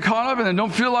 Don't get caught up in it.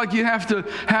 Don't feel like you have to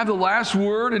have the last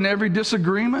word in every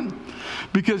disagreement.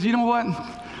 Because you know what?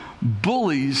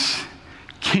 Bullies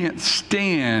can't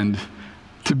stand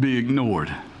to be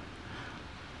ignored.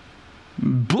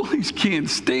 Bullies can't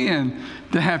stand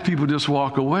to have people just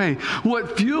walk away.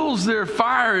 What fuels their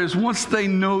fire is once they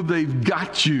know they've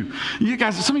got you. You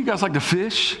guys, some of you guys like to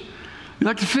fish. You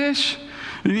like to fish?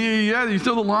 Yeah, you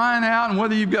throw the line out, and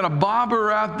whether you've got a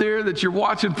bobber out there that you're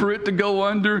watching for it to go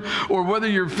under, or whether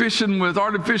you're fishing with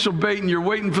artificial bait and you're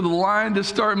waiting for the line to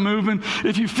start moving,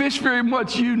 if you fish very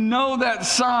much, you know that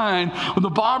sign. When the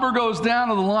bobber goes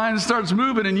down and the line starts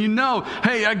moving, and you know,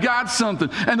 hey, I got something.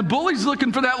 And the bully's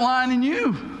looking for that line in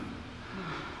you.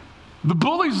 The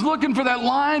bully's looking for that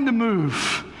line to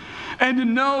move and to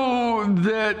know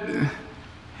that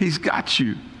he's got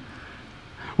you.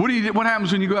 What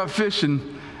happens when you go out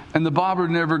fishing and the bobber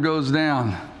never goes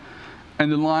down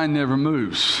and the line never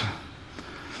moves?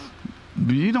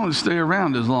 You don't stay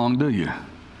around as long, do you?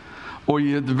 Or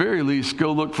you at the very least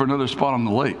go look for another spot on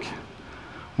the lake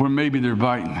where maybe they're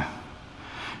biting.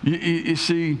 You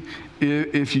see,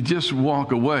 if you just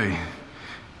walk away,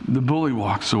 the bully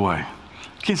walks away.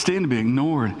 Can't stand to be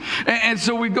ignored. And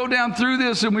so we go down through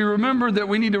this and we remember that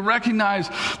we need to recognize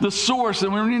the source,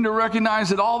 and we need to recognize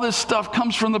that all this stuff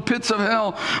comes from the pits of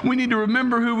hell. We need to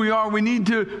remember who we are. We need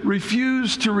to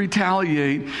refuse to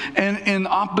retaliate. And in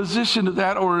opposition to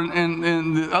that,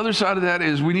 and the other side of that,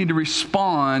 is we need to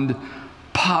respond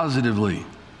positively.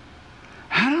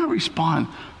 How do I respond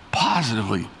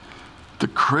positively to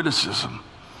criticism,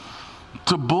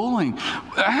 to bullying?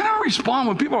 How do I respond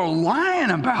when people are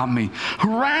lying about me,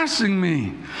 harassing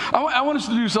me? I want us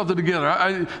to do something together.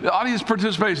 Audience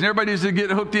participation. Everybody needs to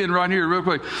get hooked in right here real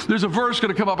quick. There's a verse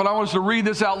going to come up, and I want us to read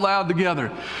this out loud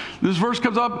together. This verse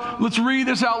comes up. Let's read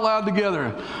this out loud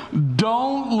together.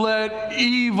 Don't let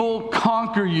evil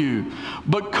conquer you,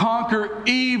 but conquer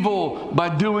evil by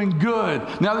doing good.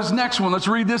 Now this next one, let's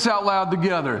read this out loud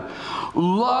together.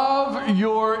 Love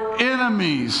your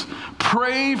enemies.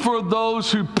 Pray for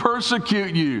those who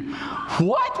persecute you.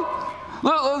 What?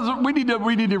 We need to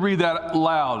read that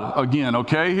loud again,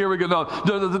 okay? Here we go.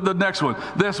 No, the next one.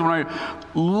 This one right here.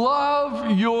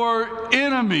 Love your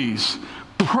enemies.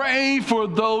 Pray for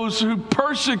those who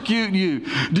persecute you.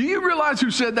 Do you realize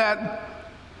who said that?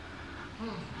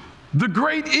 The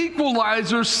great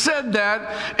equalizer said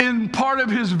that in part of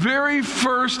his very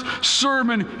first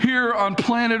sermon here on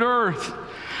planet Earth.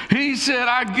 He said,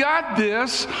 I got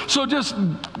this, so just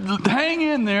hang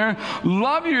in there,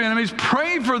 love your enemies,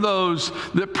 pray for those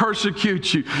that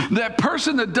persecute you. That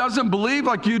person that doesn't believe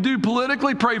like you do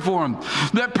politically, pray for them.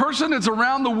 That person that's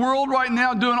around the world right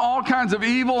now doing all kinds of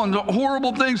evil and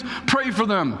horrible things, pray for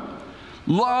them.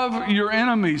 Love your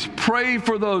enemies, pray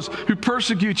for those who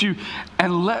persecute you,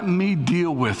 and let me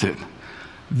deal with it.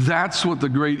 That's what the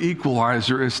great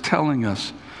equalizer is telling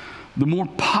us. The more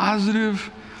positive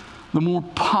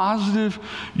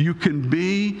you can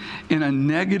be in a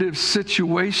negative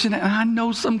situation, and I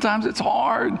know sometimes it's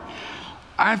hard.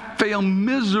 I fail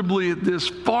miserably at this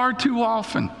far too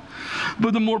often.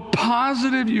 But the more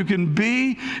positive you can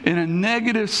be in a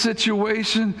negative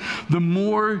situation, the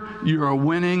more you are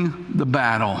winning the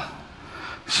battle.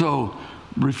 So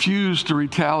refuse to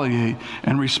retaliate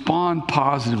and respond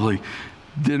positively.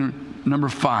 Then number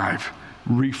 5,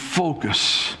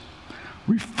 refocus.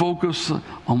 Refocus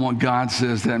on what God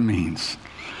says that means.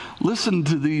 Listen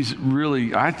to these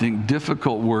really, I think,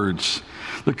 difficult words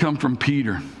that come from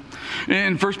Peter.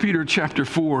 In 1 Peter chapter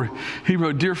 4, he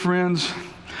wrote, "Dear friends,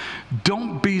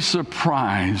 don't be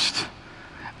surprised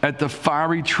at the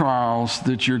fiery trials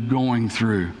that you're going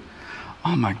through."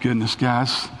 Oh my goodness,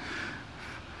 guys.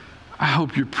 I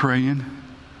hope you're praying.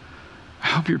 I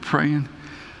hope you're praying.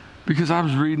 Because I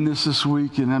was reading this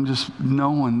week, and I'm just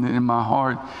knowing in my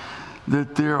heart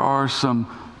that there are some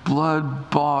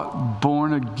blood-bought,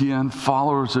 born-again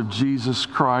followers of Jesus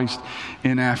Christ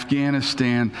in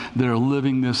Afghanistan that are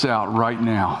living this out right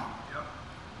now.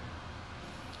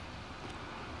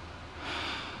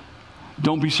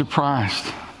 Don't be surprised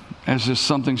as if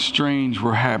something strange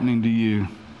were happening to you.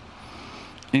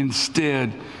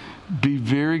 Instead, be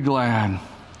very glad,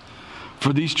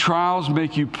 for these trials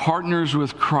make you partners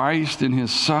with Christ in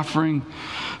his suffering,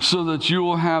 so that you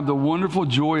will have the wonderful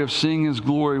joy of seeing his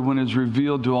glory when it is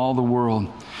revealed to all the world.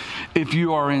 If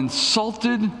you are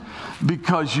insulted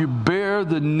because you bear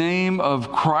the name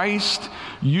of Christ,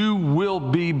 you will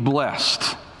be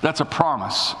blessed. That's a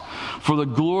promise. For the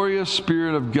glorious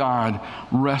Spirit of God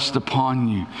rest upon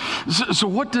you. So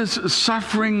what does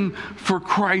suffering for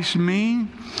Christ mean?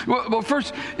 Well,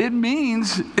 first, it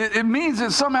means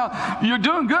that somehow you're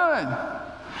doing good.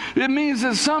 It means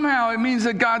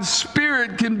that God's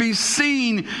Spirit can be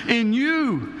seen in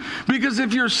you. Because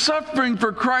if you're suffering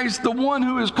for Christ, the one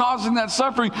who is causing that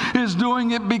suffering is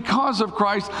doing it because of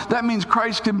Christ. That means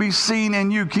Christ can be seen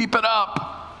in you. Keep it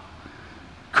up.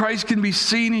 Christ can be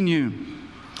seen in you.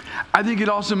 I think it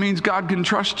also means God can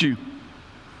trust you.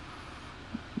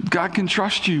 God can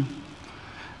trust you.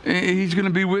 He's going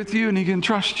to be with you, and he can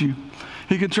trust you.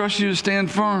 He can trust you to stand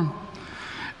firm.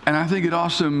 And I think it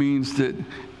also means that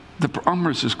the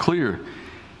promise is clear.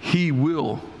 He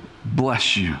will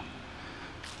bless you.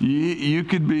 He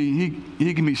can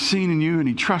be seen in you, and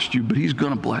he trusts you, but he's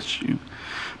going to bless you.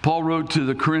 Paul wrote to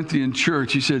the Corinthian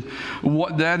church, he said,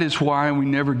 that is why we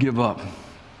never give up.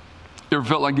 You ever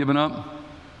felt like giving up?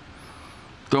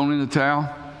 Thrown in the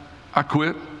towel? I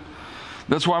quit.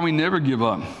 That's why we never give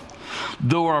up.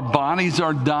 Though our bodies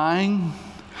are dying,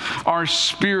 our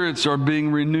spirits are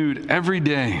being renewed every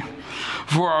day.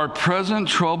 For our present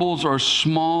troubles are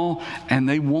small, and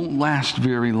they won't last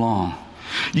very long.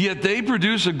 Yet they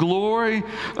produce a glory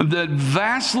that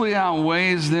vastly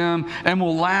outweighs them and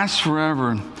will last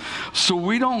forever. So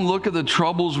we don't look at the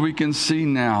troubles we can see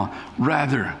now.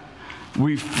 Rather,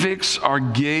 we fix our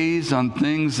gaze on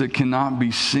things that cannot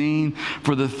be seen,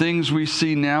 for the things we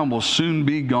see now will soon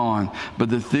be gone, but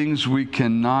the things we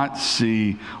cannot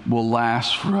see will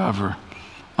last forever.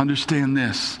 Understand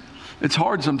this. It's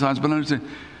hard sometimes, but understand,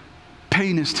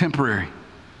 pain is temporary.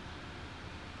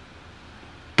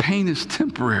 Pain is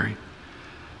temporary.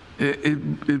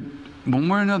 One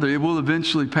way or another, it will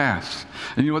eventually pass.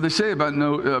 And you know what they say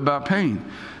about pain?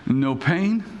 No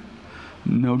pain,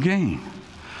 no gain.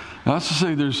 That's to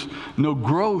say there's no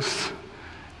growth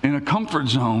in a comfort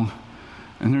zone,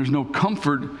 and there's no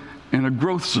comfort in a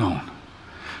growth zone.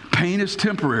 Pain is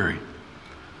temporary.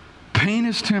 Pain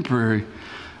is temporary,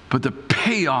 but the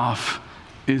payoff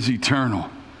is eternal.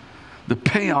 The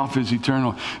payoff is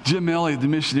eternal. Jim Elliot, the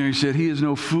missionary, said, "He is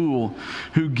no fool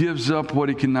who gives up what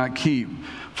he cannot keep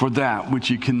for that which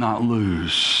he cannot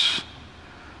lose."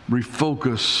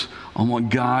 Refocus on what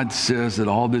God says that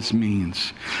all this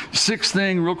means. Sixth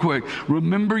thing, real quick,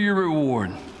 remember your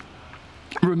reward.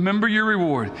 Remember your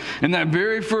reward. In that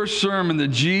very first sermon that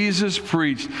Jesus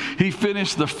preached, he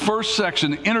finished the first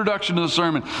section, the introduction to the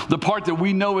sermon, the part that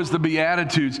we know as the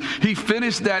Beatitudes. He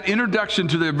finished that introduction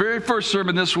to the very first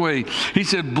sermon this way. He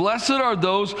said, "Blessed are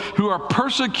those who are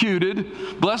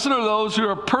persecuted." Blessed are those who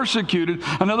are persecuted.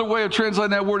 Another way of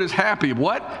translating that word is happy.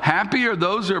 What? Happy are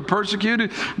those who are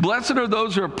persecuted. Blessed are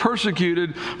those who are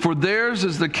persecuted, for theirs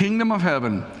is the kingdom of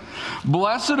heaven.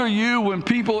 Blessed are you when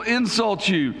people insult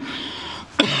you,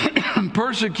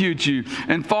 persecute you,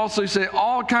 and falsely say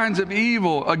all kinds of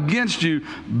evil against you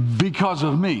because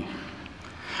of me.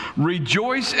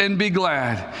 Rejoice and be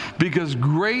glad, because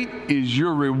great is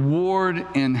your reward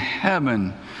in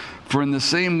heaven. For in the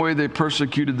same way they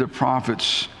persecuted the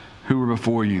prophets who were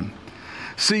before you.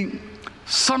 See,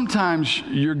 sometimes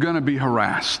you're going to be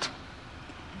harassed.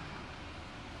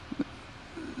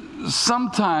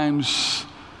 Sometimes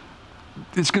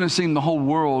it's going to seem the whole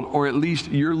world, or at least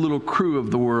your little crew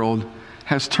of the world,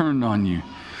 has turned on you.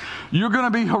 You're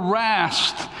going to be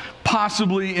harassed,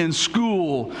 possibly in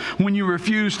school, when you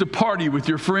refuse to party with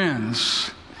your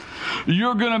friends.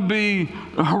 You're going to be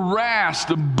harassed,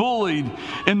 bullied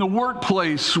in the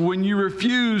workplace when you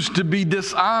refuse to be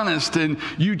dishonest and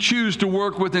you choose to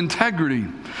work with integrity.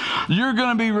 You're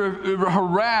going to be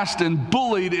harassed and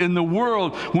bullied in the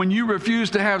world when you refuse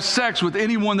to have sex with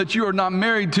anyone that you are not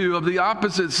married to of the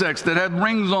opposite sex that had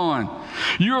rings on.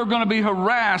 You're going to be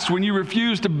harassed when you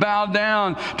refuse to bow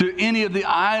down to any of the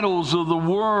idols of the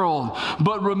world.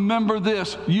 But remember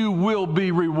this, you will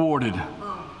be rewarded.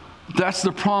 That's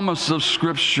the promise of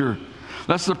Scripture.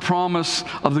 That's the promise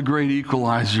of the great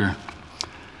equalizer.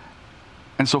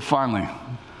 And so finally,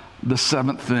 the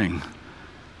seventh thing,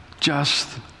 just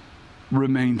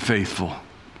remain faithful.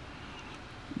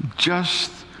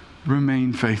 Just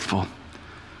remain faithful.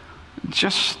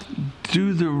 Just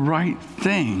do the right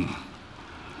thing.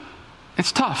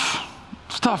 It's tough.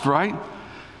 It's tough, right?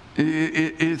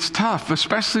 It's tough,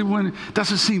 especially when it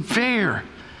doesn't seem fair.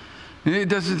 It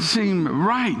doesn't seem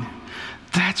right.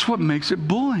 That's what makes it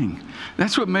bullying.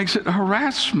 That's what makes it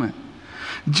harassment.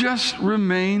 Just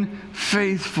remain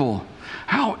faithful.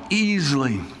 How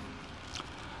easily,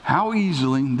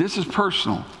 this is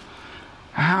personal,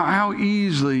 how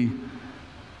easily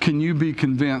can you be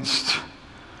convinced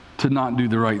to not do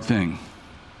the right thing?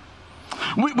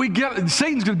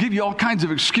 Satan's going to give you all kinds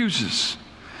of excuses.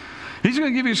 He's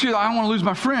going to give you excuses. I don't want to lose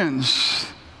my friends.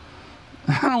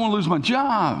 I don't want to lose my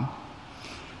job.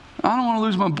 I don't want to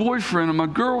lose my boyfriend or my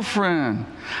girlfriend.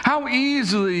 How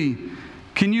easily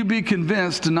can you be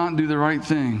convinced to not do the right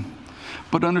thing?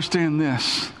 But understand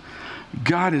this,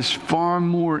 God is far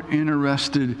more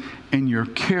interested in your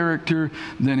character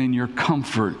than in your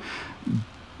comfort,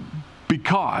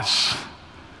 because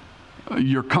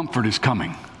your comfort is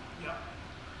coming.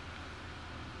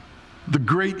 The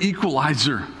great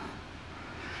equalizer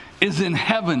is in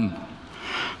heaven,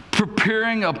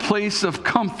 preparing a place of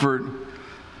comfort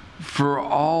for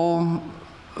all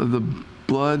of the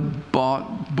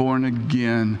blood-bought,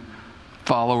 born-again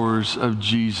followers of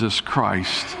Jesus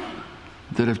Christ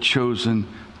that have chosen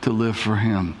to live for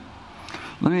Him.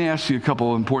 Let me ask you a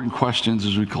couple of important questions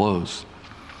as we close.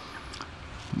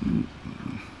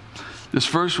 This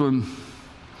first one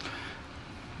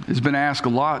has been asked a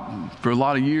lot for a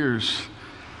lot of years,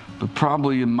 but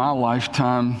probably in my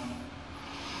lifetime,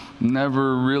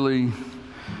 never really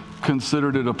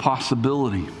considered it a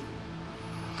possibility.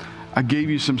 I gave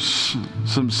you some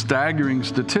staggering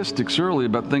statistics earlier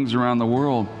about things around the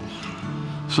world.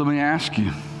 So let me ask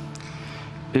you,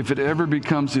 if it ever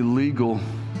becomes illegal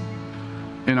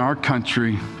in our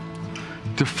country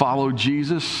to follow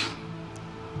Jesus,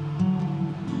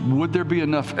 would there be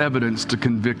enough evidence to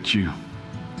convict you?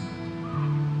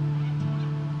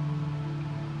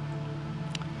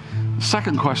 The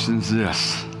second question is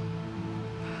this,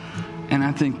 and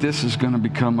I think this is going to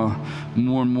become a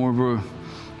more and more of a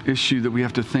issue that we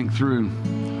have to think through.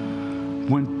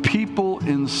 When people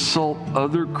insult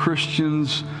other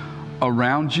Christians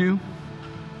around you,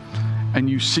 and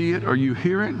you see it or you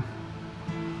hear it,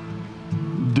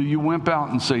 do you wimp out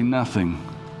and say nothing?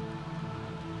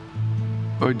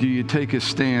 Or do you take a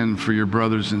stand for your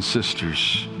brothers and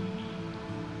sisters?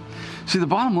 See, the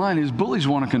bottom line is bullies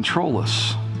want to control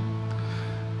us.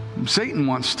 Satan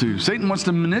wants to. Satan wants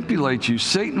to manipulate you.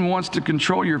 Satan wants to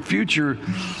control your future.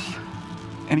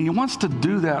 And he wants to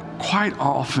do that quite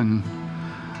often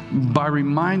by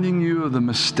reminding you of the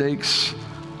mistakes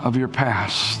of your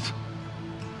past.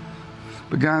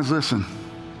 But guys, listen.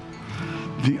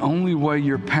 The only way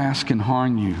your past can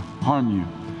harm you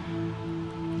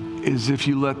is if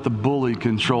you let the bully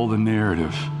control the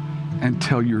narrative and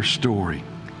tell your story.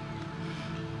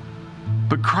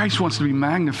 But Christ wants to be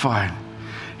magnified.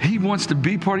 He wants to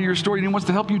be part of your story, and He wants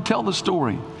to help you tell the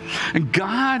story. And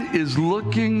God is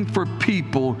looking for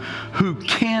people who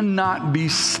cannot be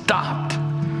stopped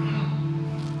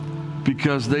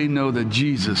because they know that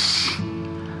Jesus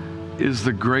is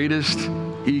the greatest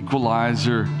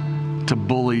equalizer to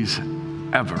bullies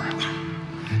ever.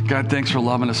 God, thanks for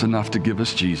loving us enough to give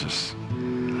us Jesus.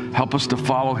 Help us to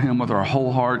follow Him with our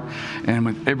whole heart and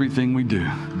with everything we do.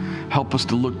 Help us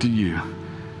to look to You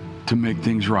to make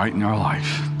things right in our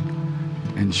life.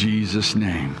 In Jesus'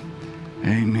 name,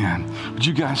 amen. Would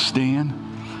you guys stand?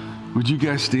 Would you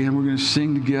guys stand? We're going to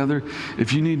sing together.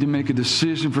 If you need to make a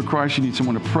decision for Christ, you need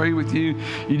someone to pray with you,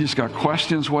 you just got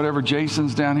questions, whatever,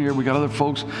 Jason's down here. We got other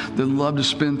folks that love to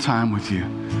spend time with you.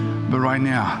 But right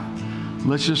now,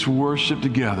 let's just worship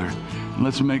together. And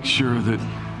let's make sure that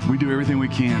we do everything we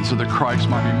can so that Christ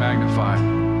might be magnified.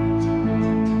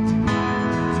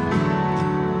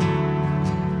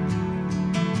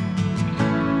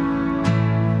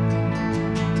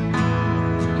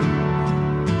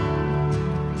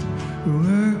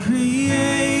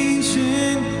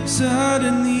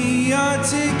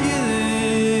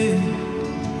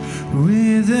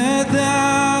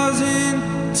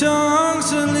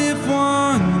 tongues to lift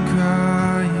one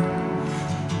cry.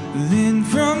 Then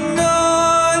from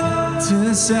north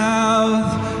to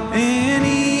south and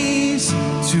east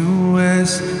to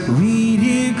west, we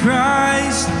hear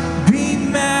Christ be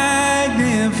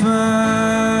magnified.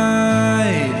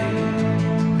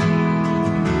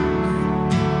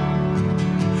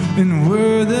 And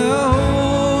we're the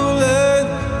whole earth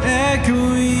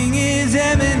echoing his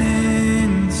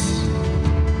eminence.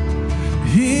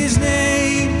 His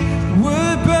name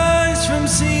would burst from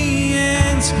sea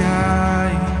and sky,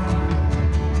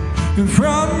 and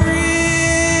from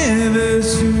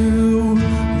rivers to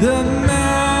the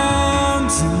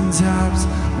mountaintops,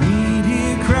 we'd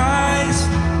hear Christ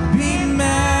be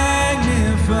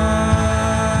magnified.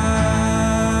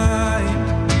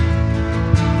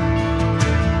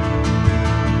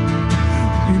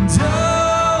 And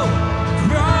oh,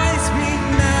 Christ be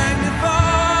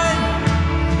magnified.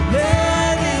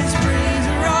 Let his praise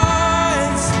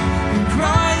arise, and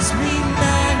Christ be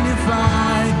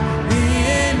magnified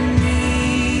in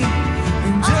me.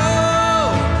 And oh,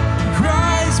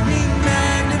 Christ be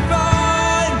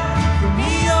magnified from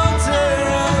the altar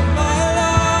of my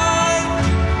life,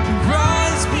 and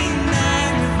Christ be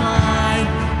magnified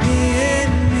in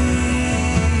me.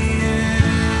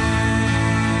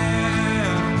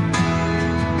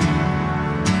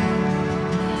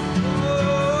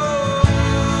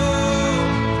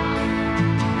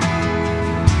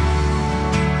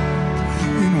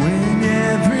 And when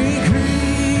every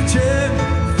creature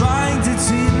finds its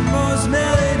inmost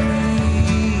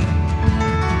melody,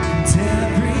 and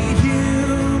every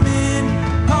human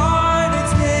heart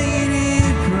its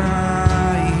native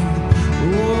cry,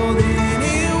 oh, then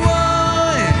in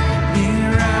one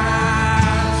enraptured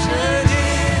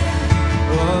hymn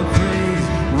of praise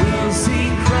we'll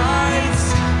sing Christ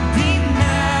be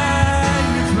magnified.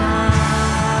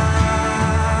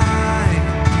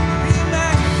 Be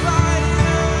magnified in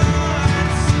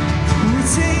us. We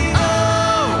sing,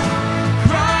 oh,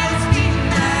 Christ be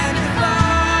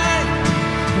magnified.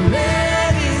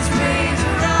 Let his praise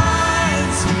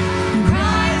arise.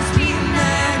 Christ be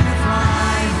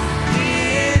magnified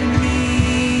in me.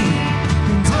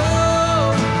 And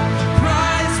oh,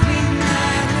 Christ be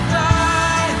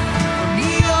magnified on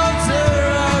the altar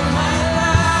of my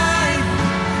life.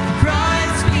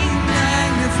 Christ be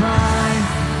magnified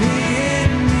in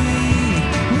me.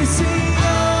 We sing,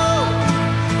 oh,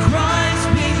 Christ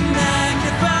be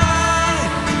magnified.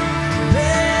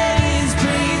 Let his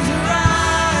praise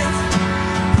arise.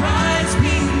 Christ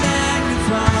be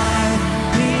magnified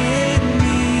in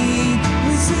me.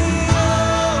 We sing,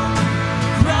 oh,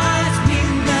 Christ be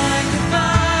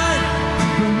magnified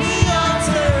from the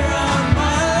altar of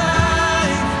my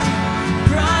life.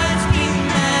 Christ be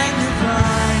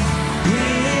magnified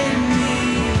in me.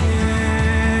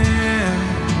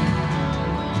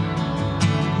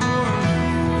 Lord,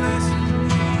 you bless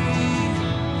me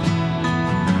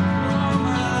all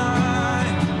my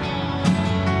life.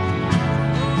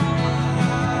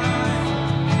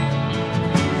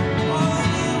 All of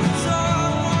you is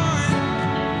all one.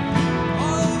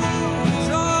 All of you is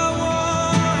all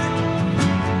one.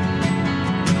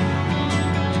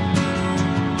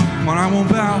 Come on, I won't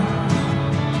bow.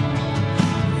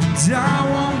 And I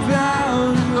won't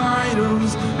bow to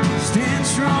idols. Stand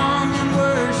strong and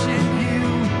worship you.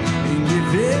 And if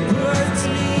it puts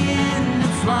me in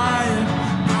the fire,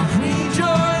 I'll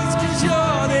rejoice 'cause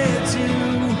you're there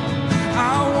too.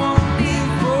 I won't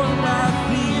live for my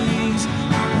feelings.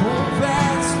 I hold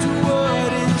fast to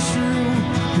what is true.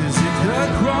 'Cause if the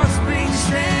cross brings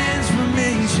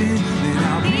transformation, then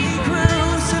I'll be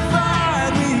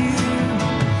crucified with you.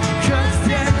 'Cause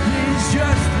death is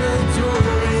just the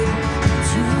doorway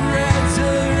to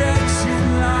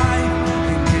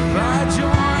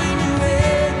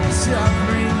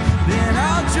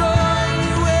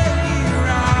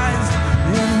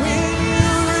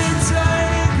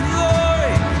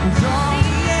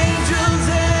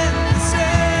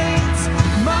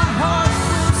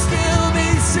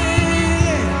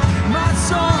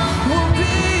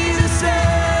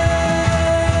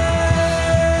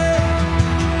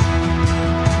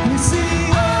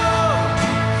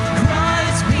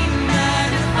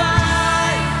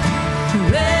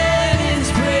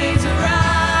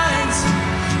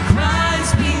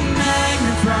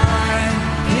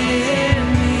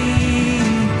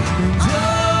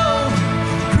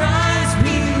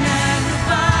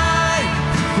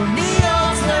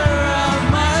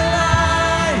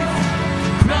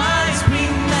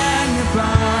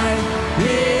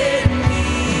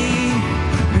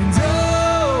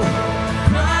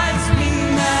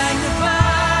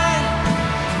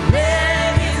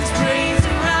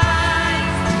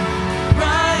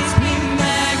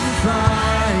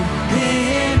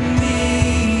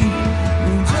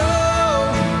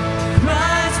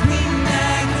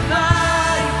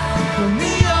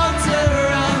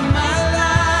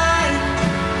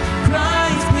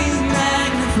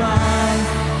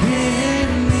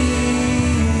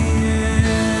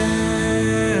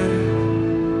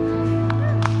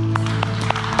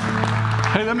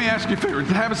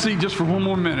have a seat just for one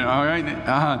more minute, all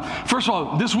right? First of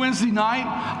all, this Wednesday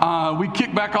night, we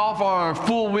kick back off our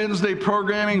full Wednesday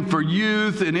programming for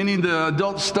youth and any of the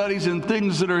adult studies and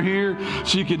things that are here.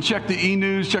 So you can check the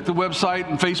e-news, check the website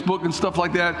and Facebook and stuff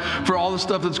like that for all the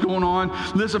stuff that's going on.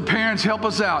 Listen, parents, help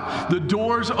us out. The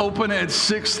doors open at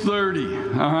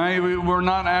 6:30, all right? We're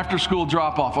not after school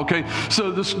drop-off, okay?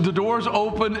 So the doors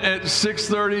open at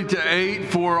 6:30 to 8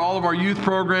 for all of our youth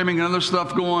programming and other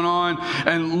stuff going on,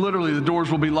 and literally the doors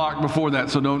will be locked before that,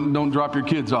 so don't drop your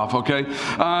kids off, okay?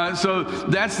 So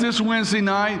that's this Wednesday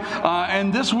night,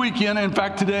 and this weekend, in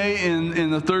fact, today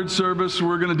in the third service,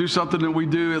 we're going to do something that we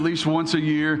do at least once a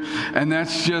year, and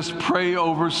that's just pray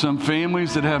over some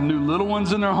families that have new little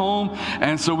ones in their home.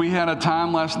 And so we had a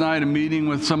time last night, a meeting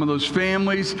with some of those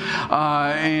families,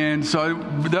 and so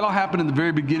that'll happen in the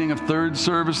very beginning of third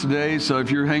service today. So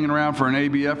if you're hanging around for an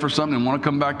ABF or something and want to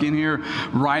come back in here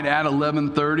right at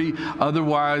 11:30,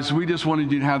 otherwise we just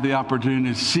wanted you to have the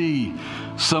opportunity to see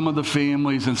some of the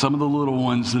families and some of the little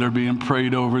ones that are being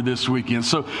prayed over this weekend.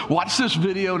 So watch this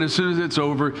video, and as soon as it's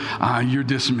over, you're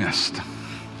dismissed.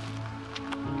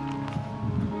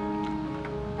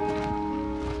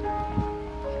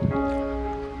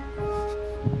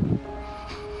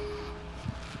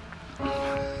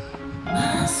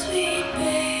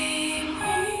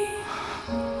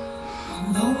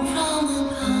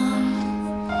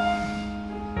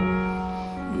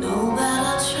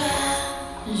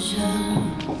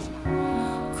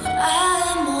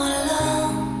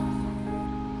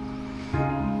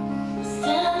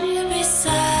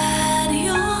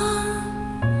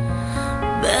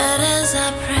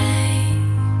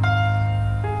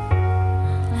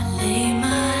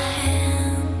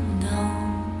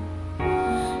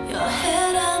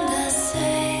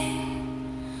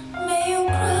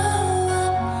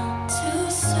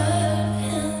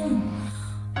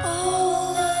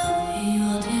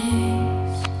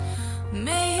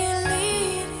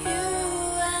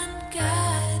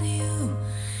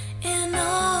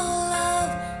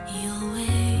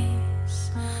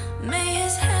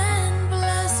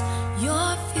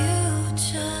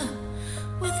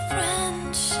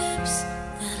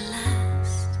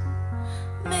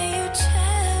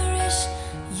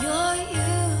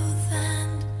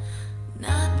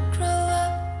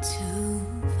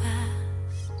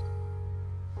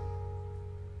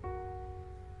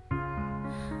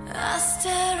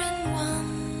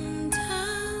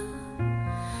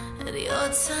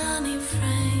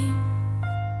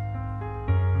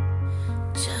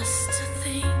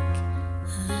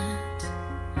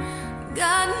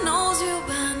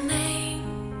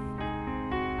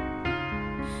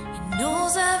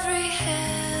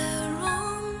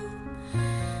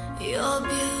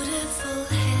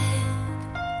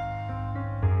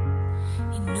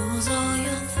 All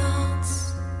your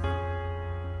thoughts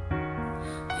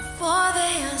before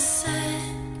they are said.